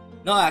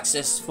 No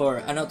access for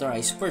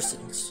unauthorized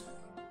persons.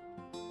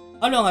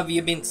 How long have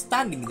you been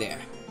standing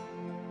there?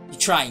 You're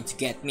trying to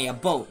get me a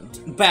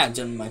badge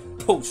on my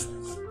post.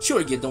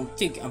 Sure you don't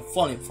think I'm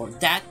falling for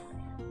that?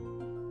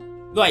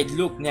 Dwight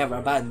Luke never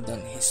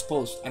abandoned his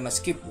post. I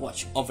must keep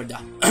watch over the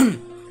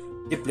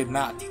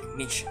diplomatic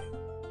mission.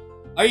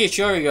 Are you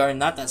sure you're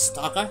not a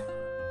stalker?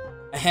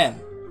 Ahem.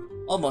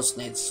 Almost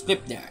let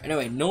slip there.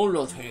 Anyway, no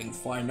loitering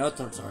for an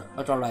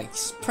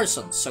authorized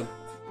person, so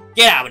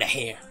get out of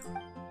here.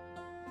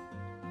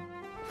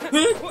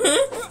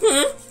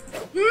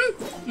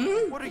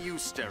 What are you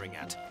staring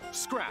at?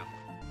 Scram!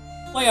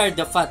 Why are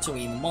the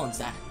Fatui in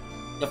Mondstadt?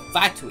 The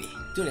Fatui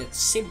do not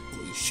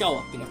simply show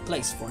up in a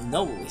place for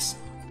no reason.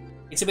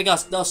 It's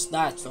because those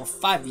knights of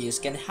 5 years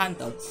can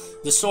handle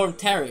the storm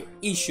terror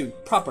issued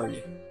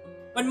properly.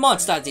 When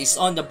Mondstadt is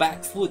on the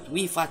back foot,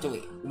 we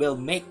Fatui will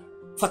make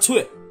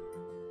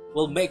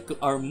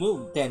our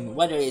move then,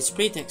 whether it's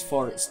pretext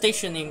for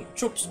stationing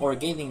troops or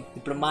gaining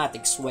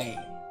diplomatic sway.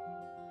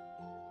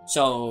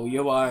 So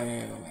you are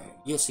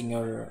using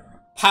your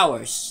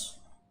powers.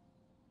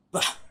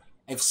 Bah,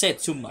 I've said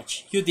too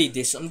much. You did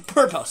this on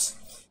purpose.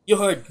 You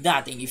heard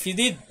nothing. If you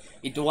did,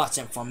 it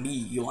wasn't from me,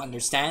 you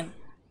understand?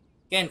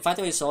 Can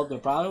Fatui solve the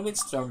problem with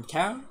Storm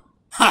Town?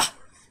 Ha!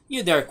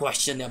 You dare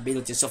question the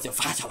abilities of the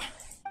Fatui.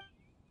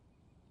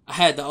 I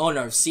had the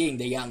honor of seeing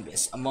the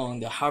youngest among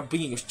the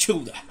Harbinger's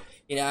children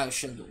in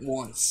action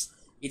once.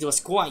 It was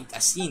quite a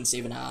scene,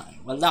 even I.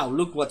 Well now,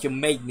 look what you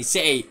made me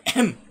say.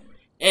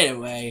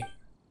 Anyway,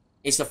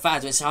 it's the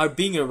Fatui's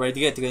Harbinger were to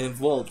get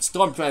involved.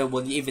 Stormtrooper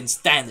won't even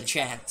stand a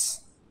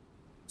chance.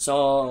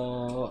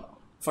 So,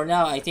 for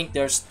now, I think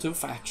there's two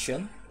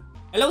factions.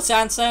 Hello,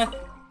 Sansa.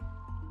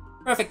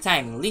 Perfect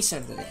timing.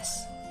 Listen to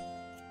this.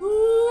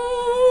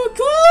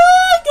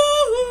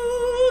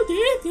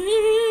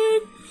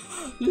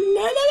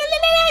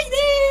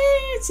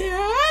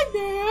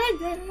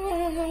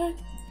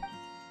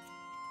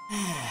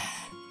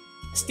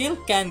 Still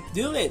can't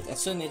do it. As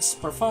soon as it's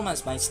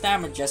performance, my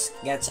stammer just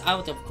gets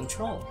out of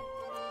control.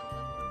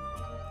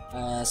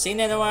 Seen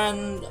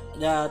anyone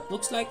that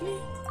looks like me?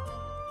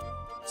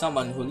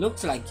 Someone who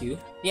looks like you?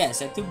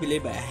 Yes, I do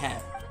believe I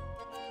have.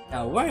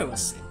 Now, where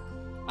was it?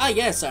 Ah,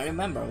 yes, I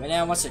remember. When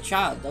I was a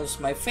child, that was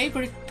my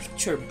favorite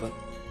picture book.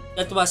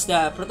 That was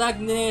the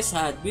protagonist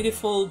had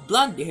beautiful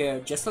blonde hair,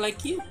 just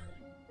like you.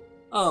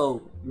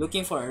 Oh,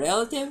 looking for a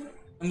relative?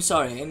 I'm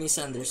sorry, I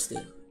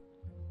misunderstood.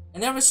 I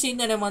never seen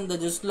anyone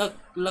that just look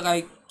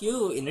like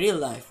you in real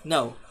life.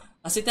 No,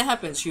 as it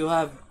happens, you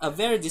have a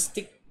very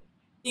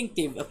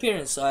distinctive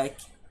appearance, so I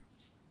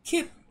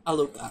keep a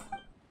lookout.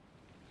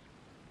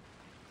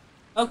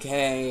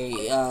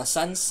 Okay,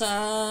 Sansa...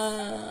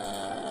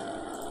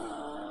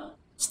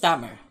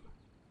 Stammer.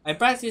 I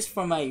practiced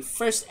for my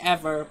first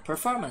ever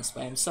performance,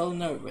 but I'm so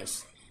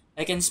nervous.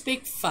 I can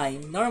speak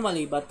fine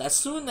normally, but as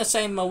soon as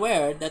I'm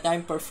aware that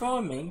I'm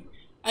performing,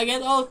 I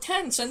get all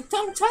tense and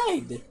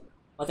tongue-tied.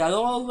 But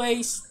I'll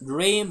always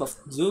dream of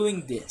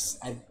doing this.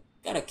 I've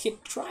gotta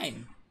keep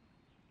trying.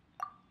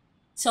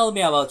 Tell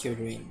me about your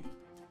dream.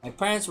 My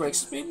parents were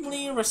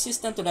extremely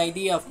resistant to the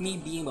idea of me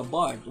being a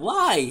bard.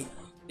 Why?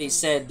 They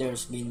said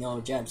there's been no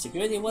job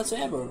security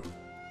whatsoever.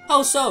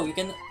 How so? You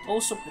can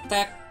also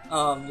protect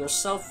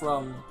yourself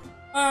from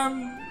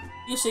harm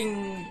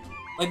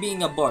by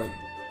being a bard,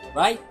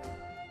 right?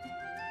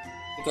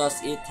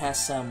 Because it has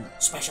some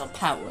special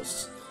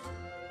powers.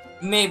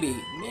 Maybe,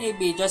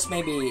 just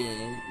maybe,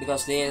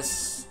 because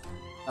this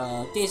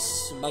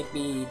might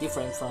be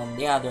different from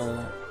the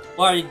other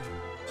bard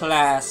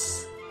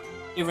class,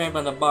 different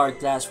from the bard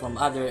class from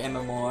other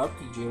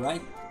MMORPG,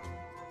 right?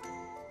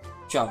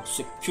 Job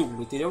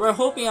security. They were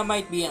hoping I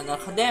might be an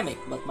academic,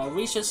 but my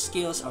research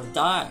skills are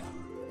dire.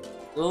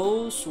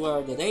 Those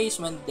were the days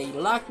when they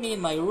locked me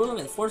in my room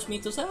and forced me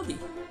to study.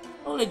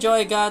 The only joy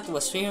I got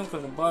was hearing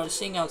from the bard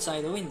sing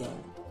outside the window.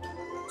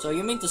 So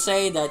you mean to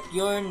say that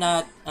you're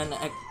not an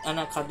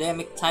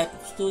academic type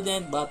of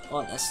student, but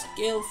on a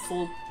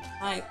skillful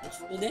type of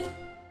student?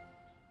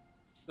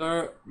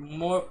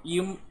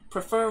 You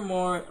prefer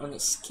more on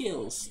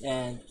skills,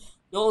 and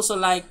you also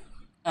like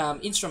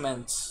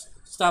instruments,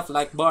 stuff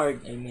like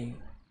bard. I mean,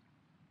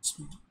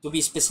 to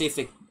be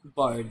specific,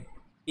 bard,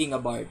 being a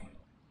bard.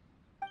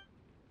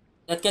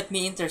 That got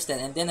me interested,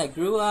 and then I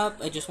grew up.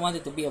 I just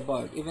wanted to be a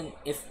bard, even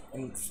if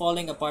I'm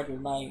falling apart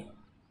with my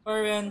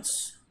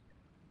parents.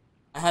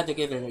 I had to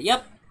give it a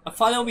yep.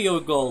 Follow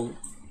your goal,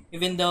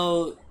 even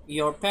though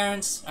your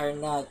parents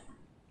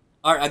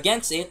are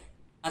against it.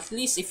 At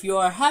least if you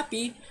are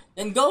happy,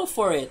 then go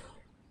for it.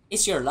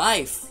 It's your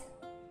life.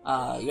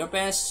 Your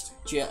parents'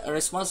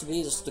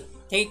 responsibility is to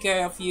take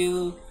care of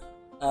you.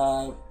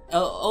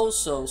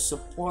 Also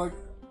support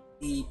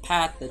the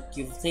path that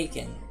you've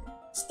taken.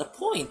 It's the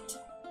point.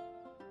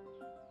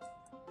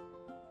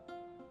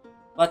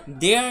 But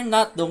they're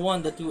not the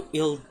one that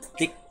will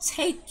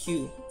dictate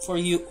for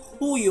you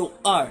who you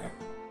are,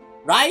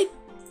 right?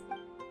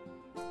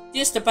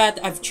 This is the path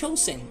I've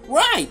chosen,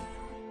 right?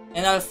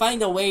 And I'll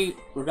find a way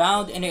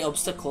around any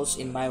obstacles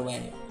in my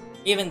way.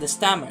 Even the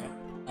stammer,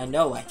 I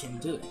know I can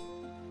do it.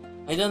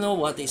 I don't know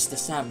what is the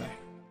stammer.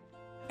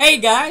 Hey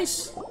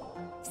guys!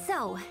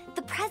 So,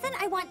 the present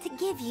I want to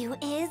give you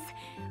is...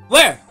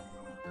 Where?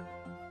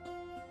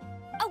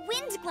 A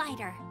wind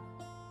glider.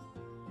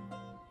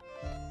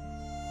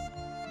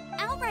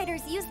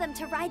 Outriders use them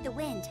to ride the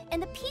wind,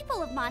 and the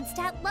people of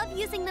Mondstadt love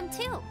using them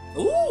too.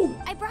 Ooh!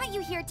 I brought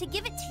you here to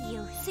give it to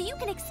you, so you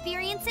can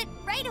experience it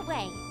right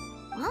away.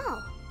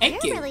 Oh,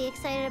 Thank you're you. really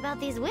excited about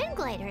these wind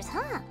gliders,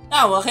 huh?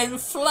 Now I can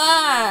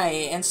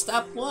fly and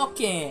stop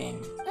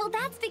walking. Well,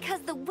 that's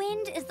because the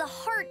wind is the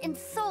heart and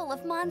soul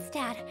of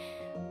Mondstadt.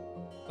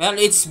 Well,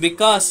 it's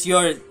because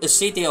you're the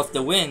city of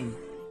the wind.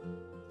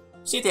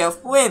 City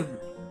of wind.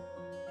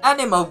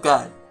 Animal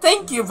god.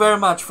 Thank you very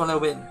much for the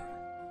wind.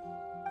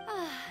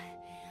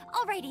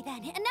 Alrighty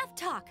then, enough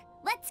talk.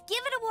 Let's give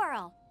it a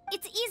whirl.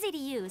 It's easy to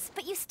use,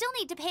 but you still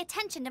need to pay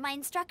attention to my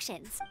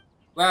instructions.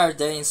 Where are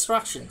the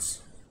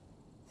instructions?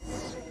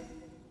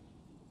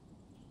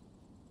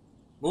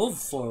 Move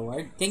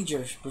forward.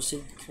 Dangerous.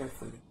 Proceed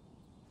carefully.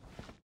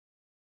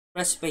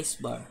 Press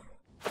spacebar.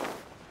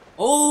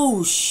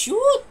 Oh,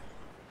 shoot!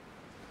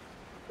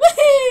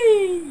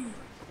 Whee!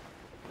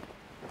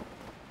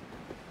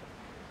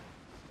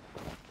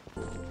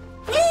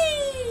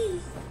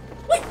 Whee!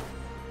 Whee!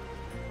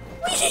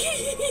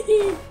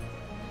 Whee!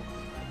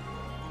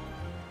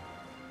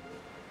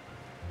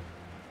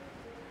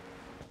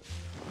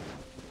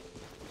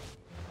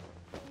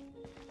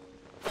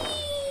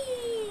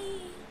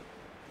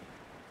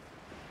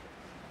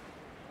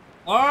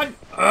 On!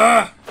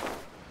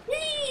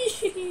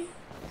 Whee!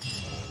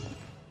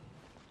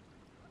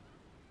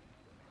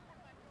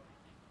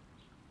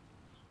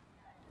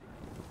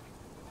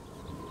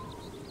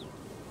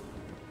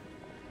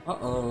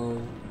 Uh-oh.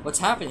 What's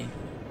happening?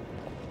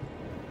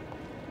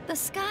 The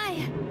sky.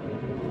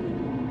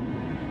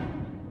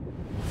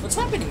 What's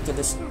happening to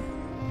this?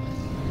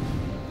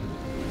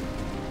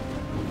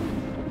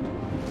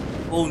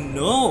 Oh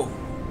no!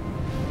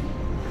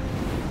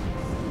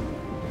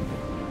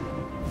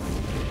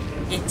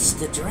 It's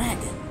the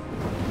dragon.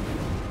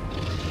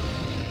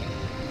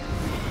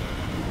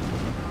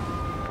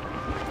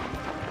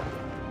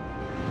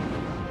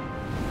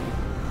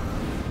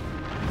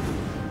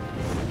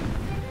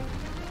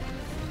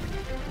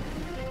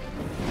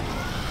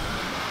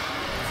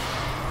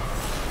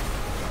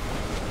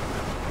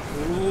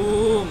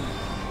 Ooh.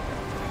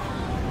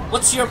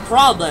 What's your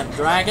problem,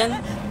 dragon?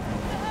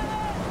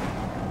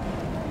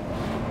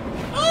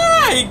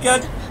 I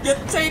got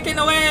taken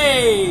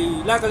away!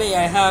 Luckily,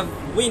 I have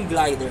wind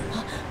glider.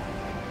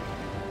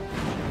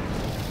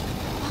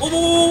 Whoa,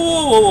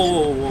 whoa, whoa,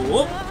 whoa, whoa,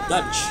 whoa.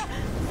 Dodge.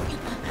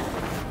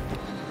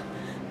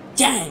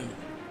 Dang!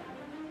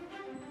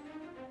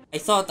 I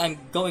thought I'm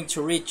going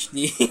to reach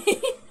the...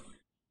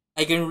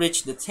 I can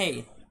reach the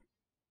tail.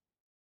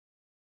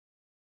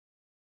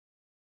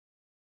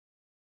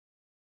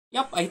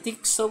 Yup, I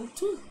think so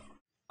too.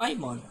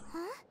 Paimon.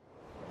 Huh?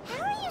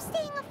 How are you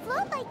staying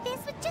afloat like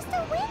this with just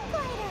a wind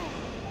glider?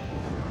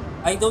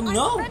 I don't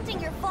know. I'm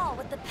confronting your fall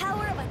with the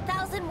power of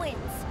 1,000 winds.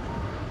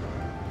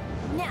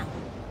 Now,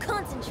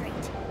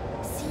 Concentrate.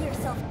 See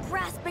yourself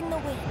grasping the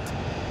wind.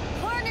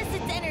 Harness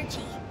its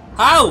energy.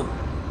 How?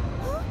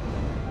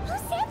 Who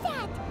said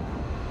that?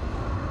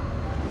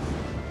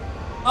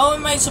 How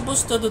am I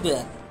supposed to do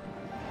that?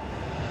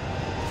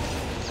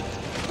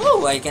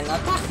 Oh, I can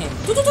attack him.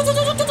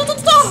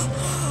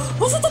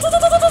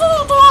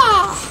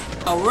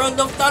 A world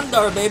of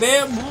thunder,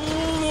 baby.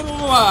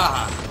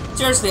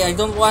 Seriously, I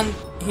don't want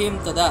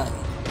him to die.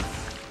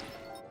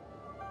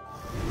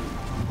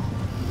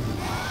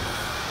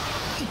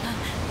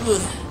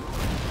 Ugh.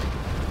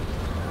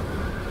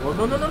 Oh,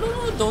 no,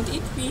 don't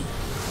eat me.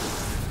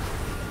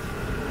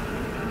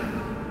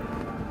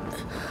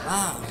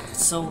 Wow,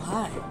 it's so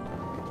high.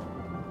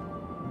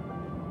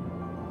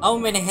 How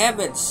many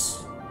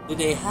heavens do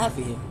they have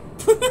here?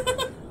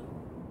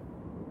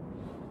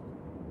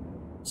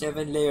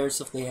 7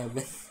 layers of the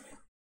heaven.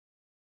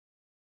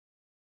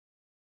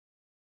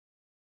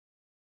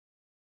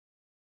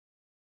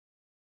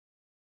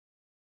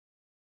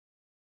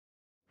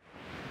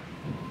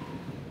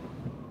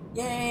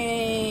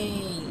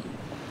 Yay!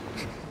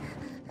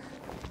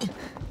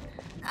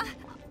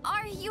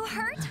 Are you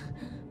hurt?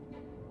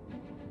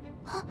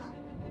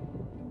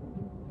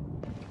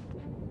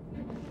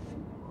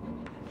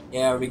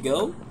 There we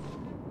go.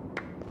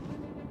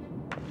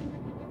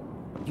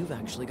 You've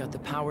actually got the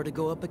power to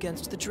go up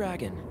against the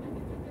dragon.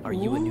 Are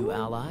you a new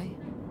ally?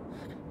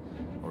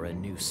 Or a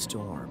new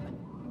storm?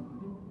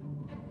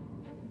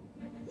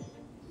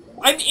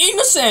 I'm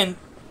innocent!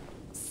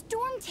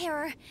 Storm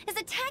Terror is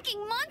attacking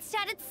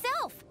Mondstadt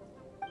itself!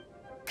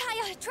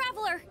 Kaya,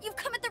 Traveler, you've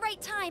come at the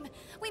right time.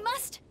 We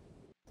must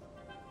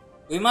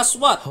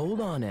what?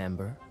 Hold on,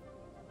 Amber.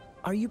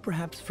 Are you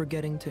perhaps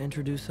forgetting to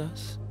introduce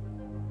us?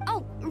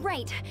 Oh,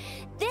 right.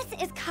 This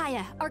is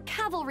Kaya, our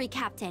cavalry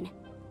captain.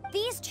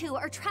 These two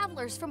are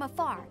travelers from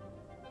afar.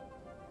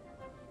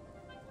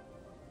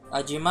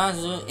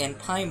 Ajimazu and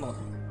Paimon.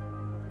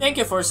 Thank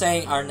you for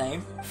saying our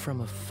name.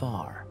 From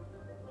afar.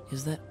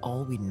 Is that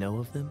all we know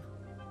of them?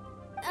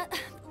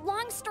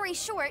 Long story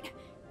short...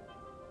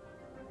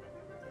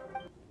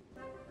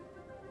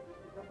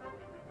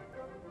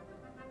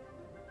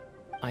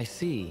 I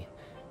see.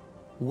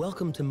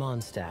 Welcome to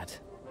Mondstadt.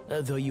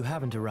 Though you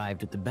haven't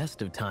arrived at the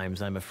best of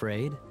times, I'm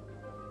afraid.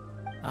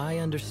 I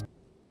understand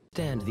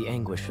the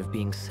anguish of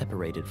being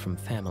separated from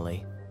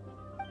family.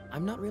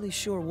 I'm not really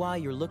sure why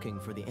you're looking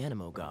for the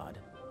Animo God.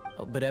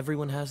 But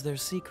everyone has their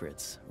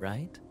secrets,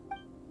 right?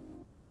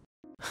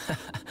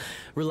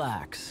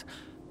 Relax.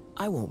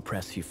 I won't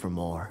press you for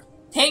more.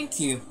 Thank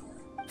you.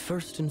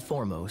 First and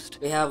foremost,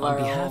 We have on our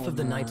behalf own, of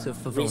the Knights of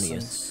Favonius,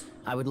 reasons.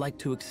 I would like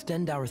to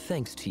extend our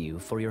thanks to you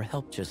for your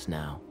help just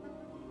now.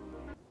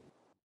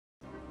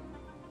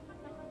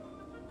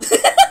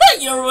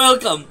 You're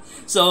welcome.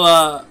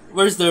 So,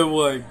 where's the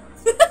reward?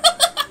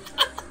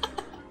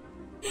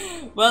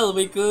 Well,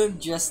 we could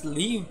just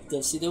leave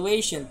the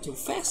situation to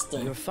fester.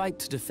 Your fight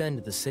to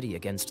defend the city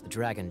against the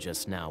dragon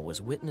just now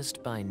was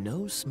witnessed by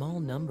no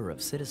small number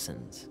of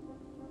citizens.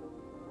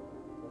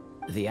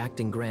 The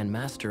acting Grand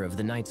Master of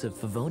the Knights of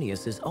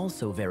Favonius is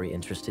also very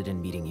interested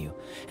in meeting you,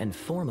 and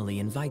formally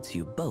invites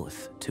you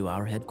both to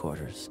our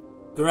headquarters.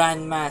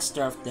 Grand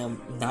Master of the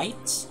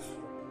Knights?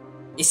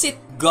 Is it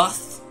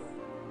Goth?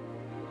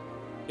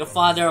 The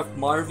father of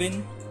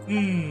Marvin?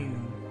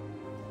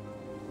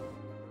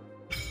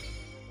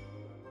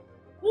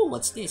 Ooh,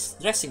 what's this?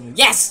 Dressing room.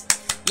 Yes!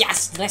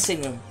 Yes!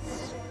 Dressing room.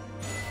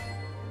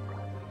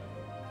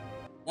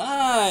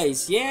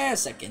 Nice!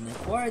 Yes! I can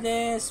afford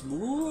this.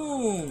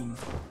 Boom!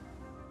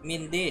 I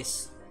mean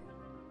this.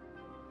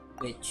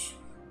 Which?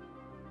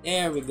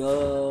 There we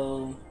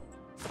go.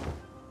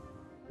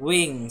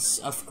 Wings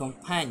of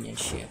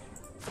companionship.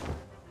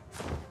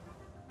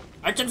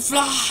 I can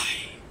fly!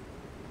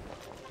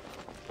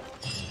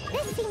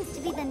 This seems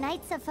to be the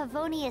Knights of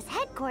Favonius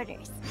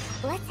headquarters.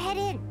 Let's head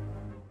in.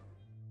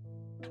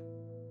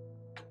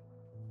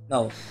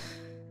 No.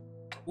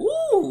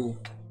 Ooh!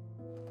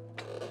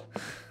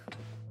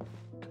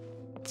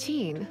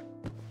 Jean,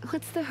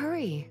 what's the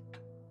hurry?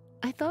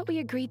 I thought we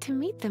agreed to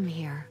meet them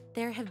here.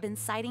 There have been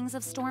sightings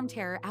of storm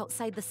terror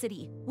outside the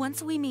city.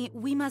 Once we meet,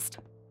 we must...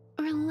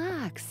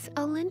 Relax.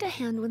 I'll lend a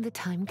hand when the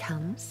time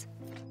comes.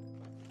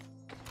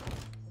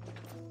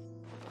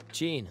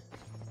 Jean,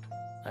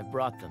 I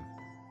brought them.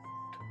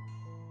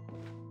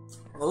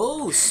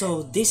 Oh,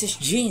 so this is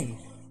Jin.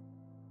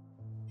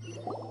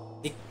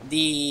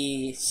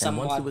 The And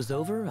somewhat... once it was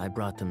over, I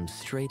brought them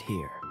straight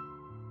here.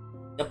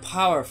 the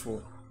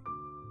powerful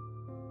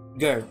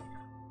girl.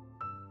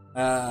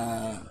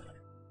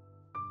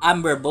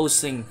 Amber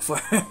boasting for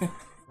her.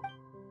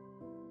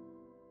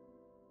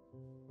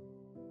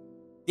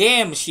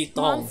 Damn, she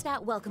tall.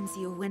 Mondstadt welcomes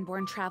you,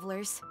 Windborn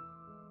travelers.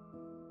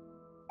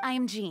 I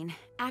am Jean,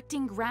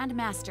 acting Grand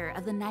Master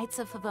of the Knights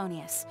of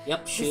Favonius.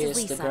 Yep, she This is is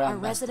the Lisa, our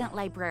Grand Master. resident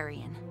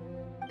librarian.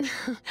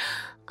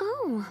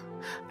 Oh,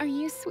 are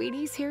you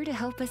sweeties here to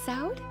help us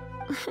out?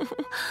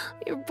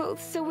 You're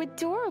both so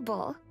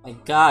adorable. My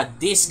god,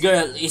 this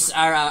girl is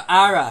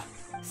Ara.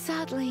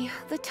 Sadly,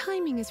 the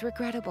timing is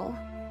regrettable.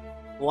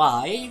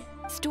 Why?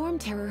 Storm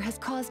terror has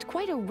caused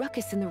quite a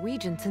ruckus in the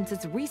region since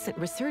its recent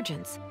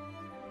resurgence.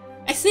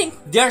 I think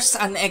there's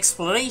an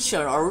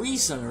explanation or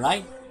reason,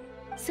 right?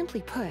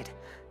 Simply put,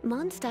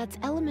 Mondstadt's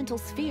elemental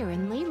sphere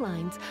and ley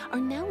lines are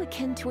now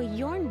akin to a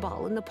yarn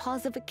ball in the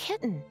paws of a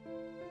kitten.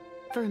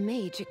 For a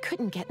mage, it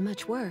couldn't get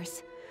much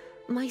worse.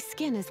 My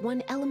skin is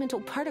one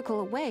elemental particle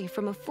away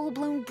from a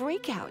full-blown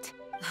breakout.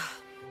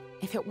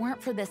 If it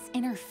weren't for this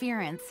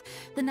interference,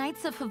 the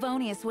Knights of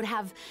Favonius would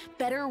have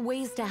better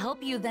ways to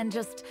help you than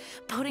just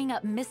putting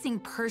up missing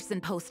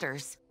person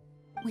posters.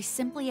 We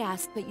simply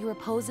ask that you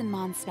repose in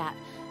Mondstadt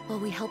while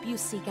we help you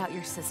seek out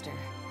your sister.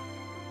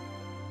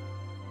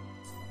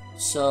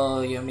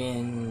 So you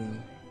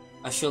mean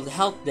I should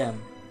help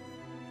them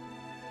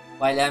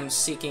while I'm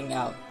seeking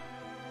out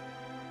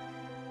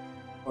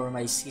for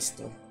my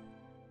sister?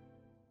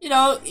 You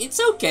know,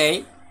 it's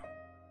okay.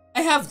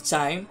 I have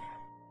time.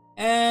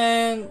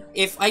 And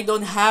if I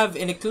don't have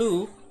any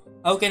clue,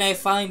 how can I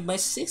find my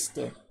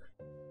sister?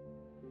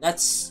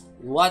 That's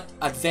what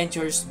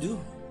adventurers do.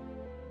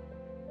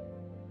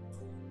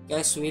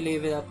 Guess we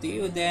leave it up to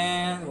you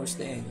then. Where's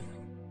the end?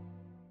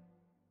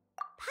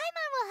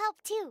 Paimon will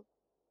help too.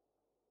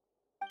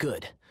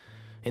 Good.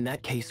 In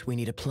that case, we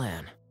need a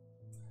plan.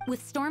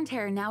 With Storm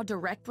Terror now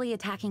directly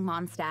attacking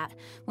Mondstadt,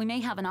 we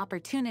may have an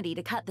opportunity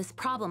to cut this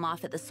problem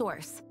off at the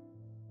source.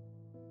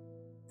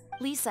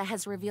 Lisa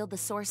has revealed the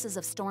sources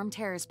of Storm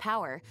Terror's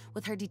power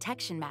with her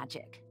detection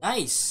magic.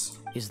 Nice.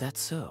 Is that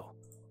so?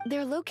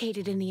 They're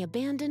located in the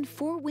abandoned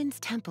Four Winds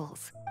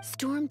temples.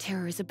 Storm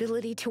Terror's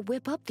ability to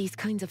whip up these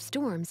kinds of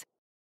storms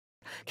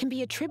can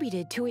be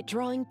attributed to it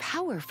drawing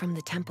power from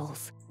the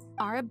temples.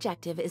 Our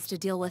objective is to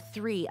deal with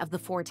 3 of the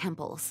 4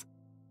 temples.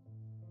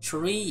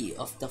 3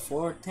 of the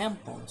 4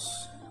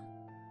 temples.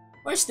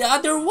 Where's the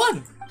other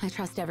one? I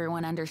trust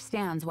everyone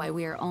understands why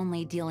we are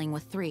only dealing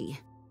with 3.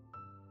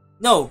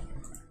 No.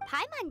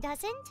 Paimon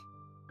doesn't.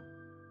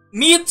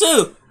 Me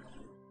too.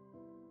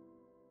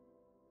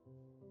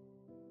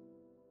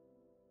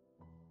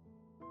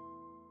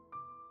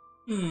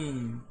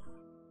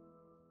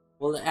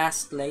 We'll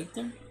ask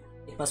later.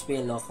 It must be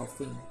a local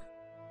thing.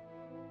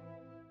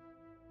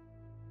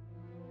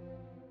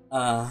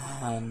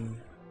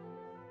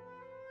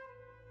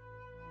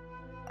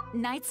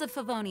 Knights of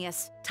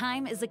Favonius,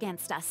 time is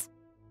against us.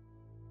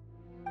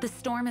 The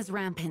storm is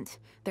rampant.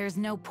 There's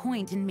no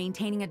point in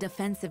maintaining a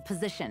defensive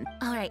position.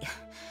 All right,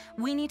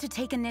 we need to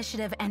take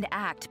initiative and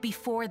act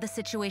before the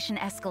situation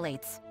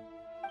escalates.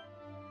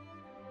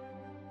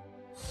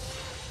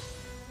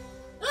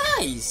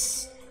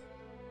 Nice!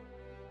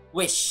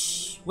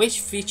 Wish. Wish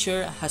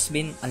feature has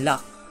been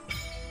unlocked.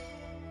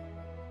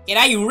 Can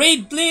I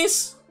read,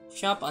 please?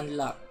 Shop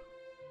unlocked.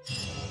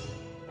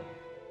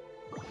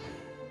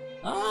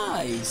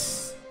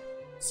 Nice.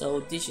 So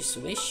this is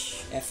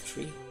wish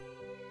F3.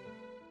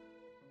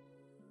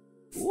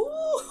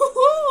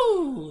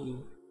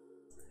 Woohoo!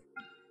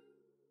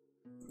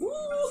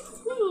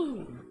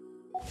 Woohoo!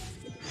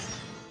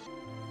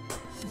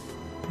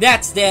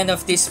 That's the end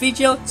of this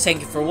video.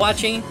 Thank you for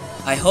watching.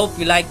 I hope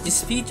you liked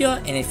this video,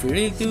 and if you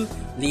really do,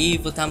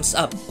 leave a thumbs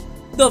up.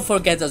 Don't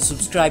forget to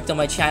subscribe to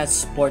my channel to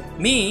support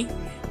me,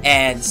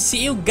 and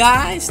see you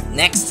guys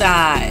next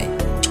time.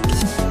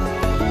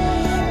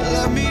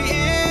 Let me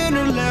in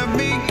or let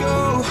me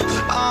go.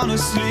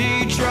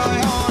 Honestly,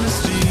 try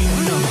honesty.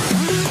 No,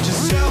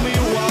 just tell me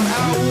what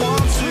I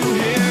want to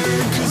hear,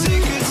 'cause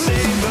it could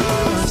save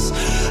us.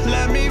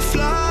 Let me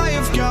fly,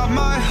 I've got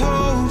my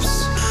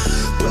hopes,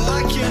 but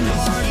I can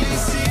hardly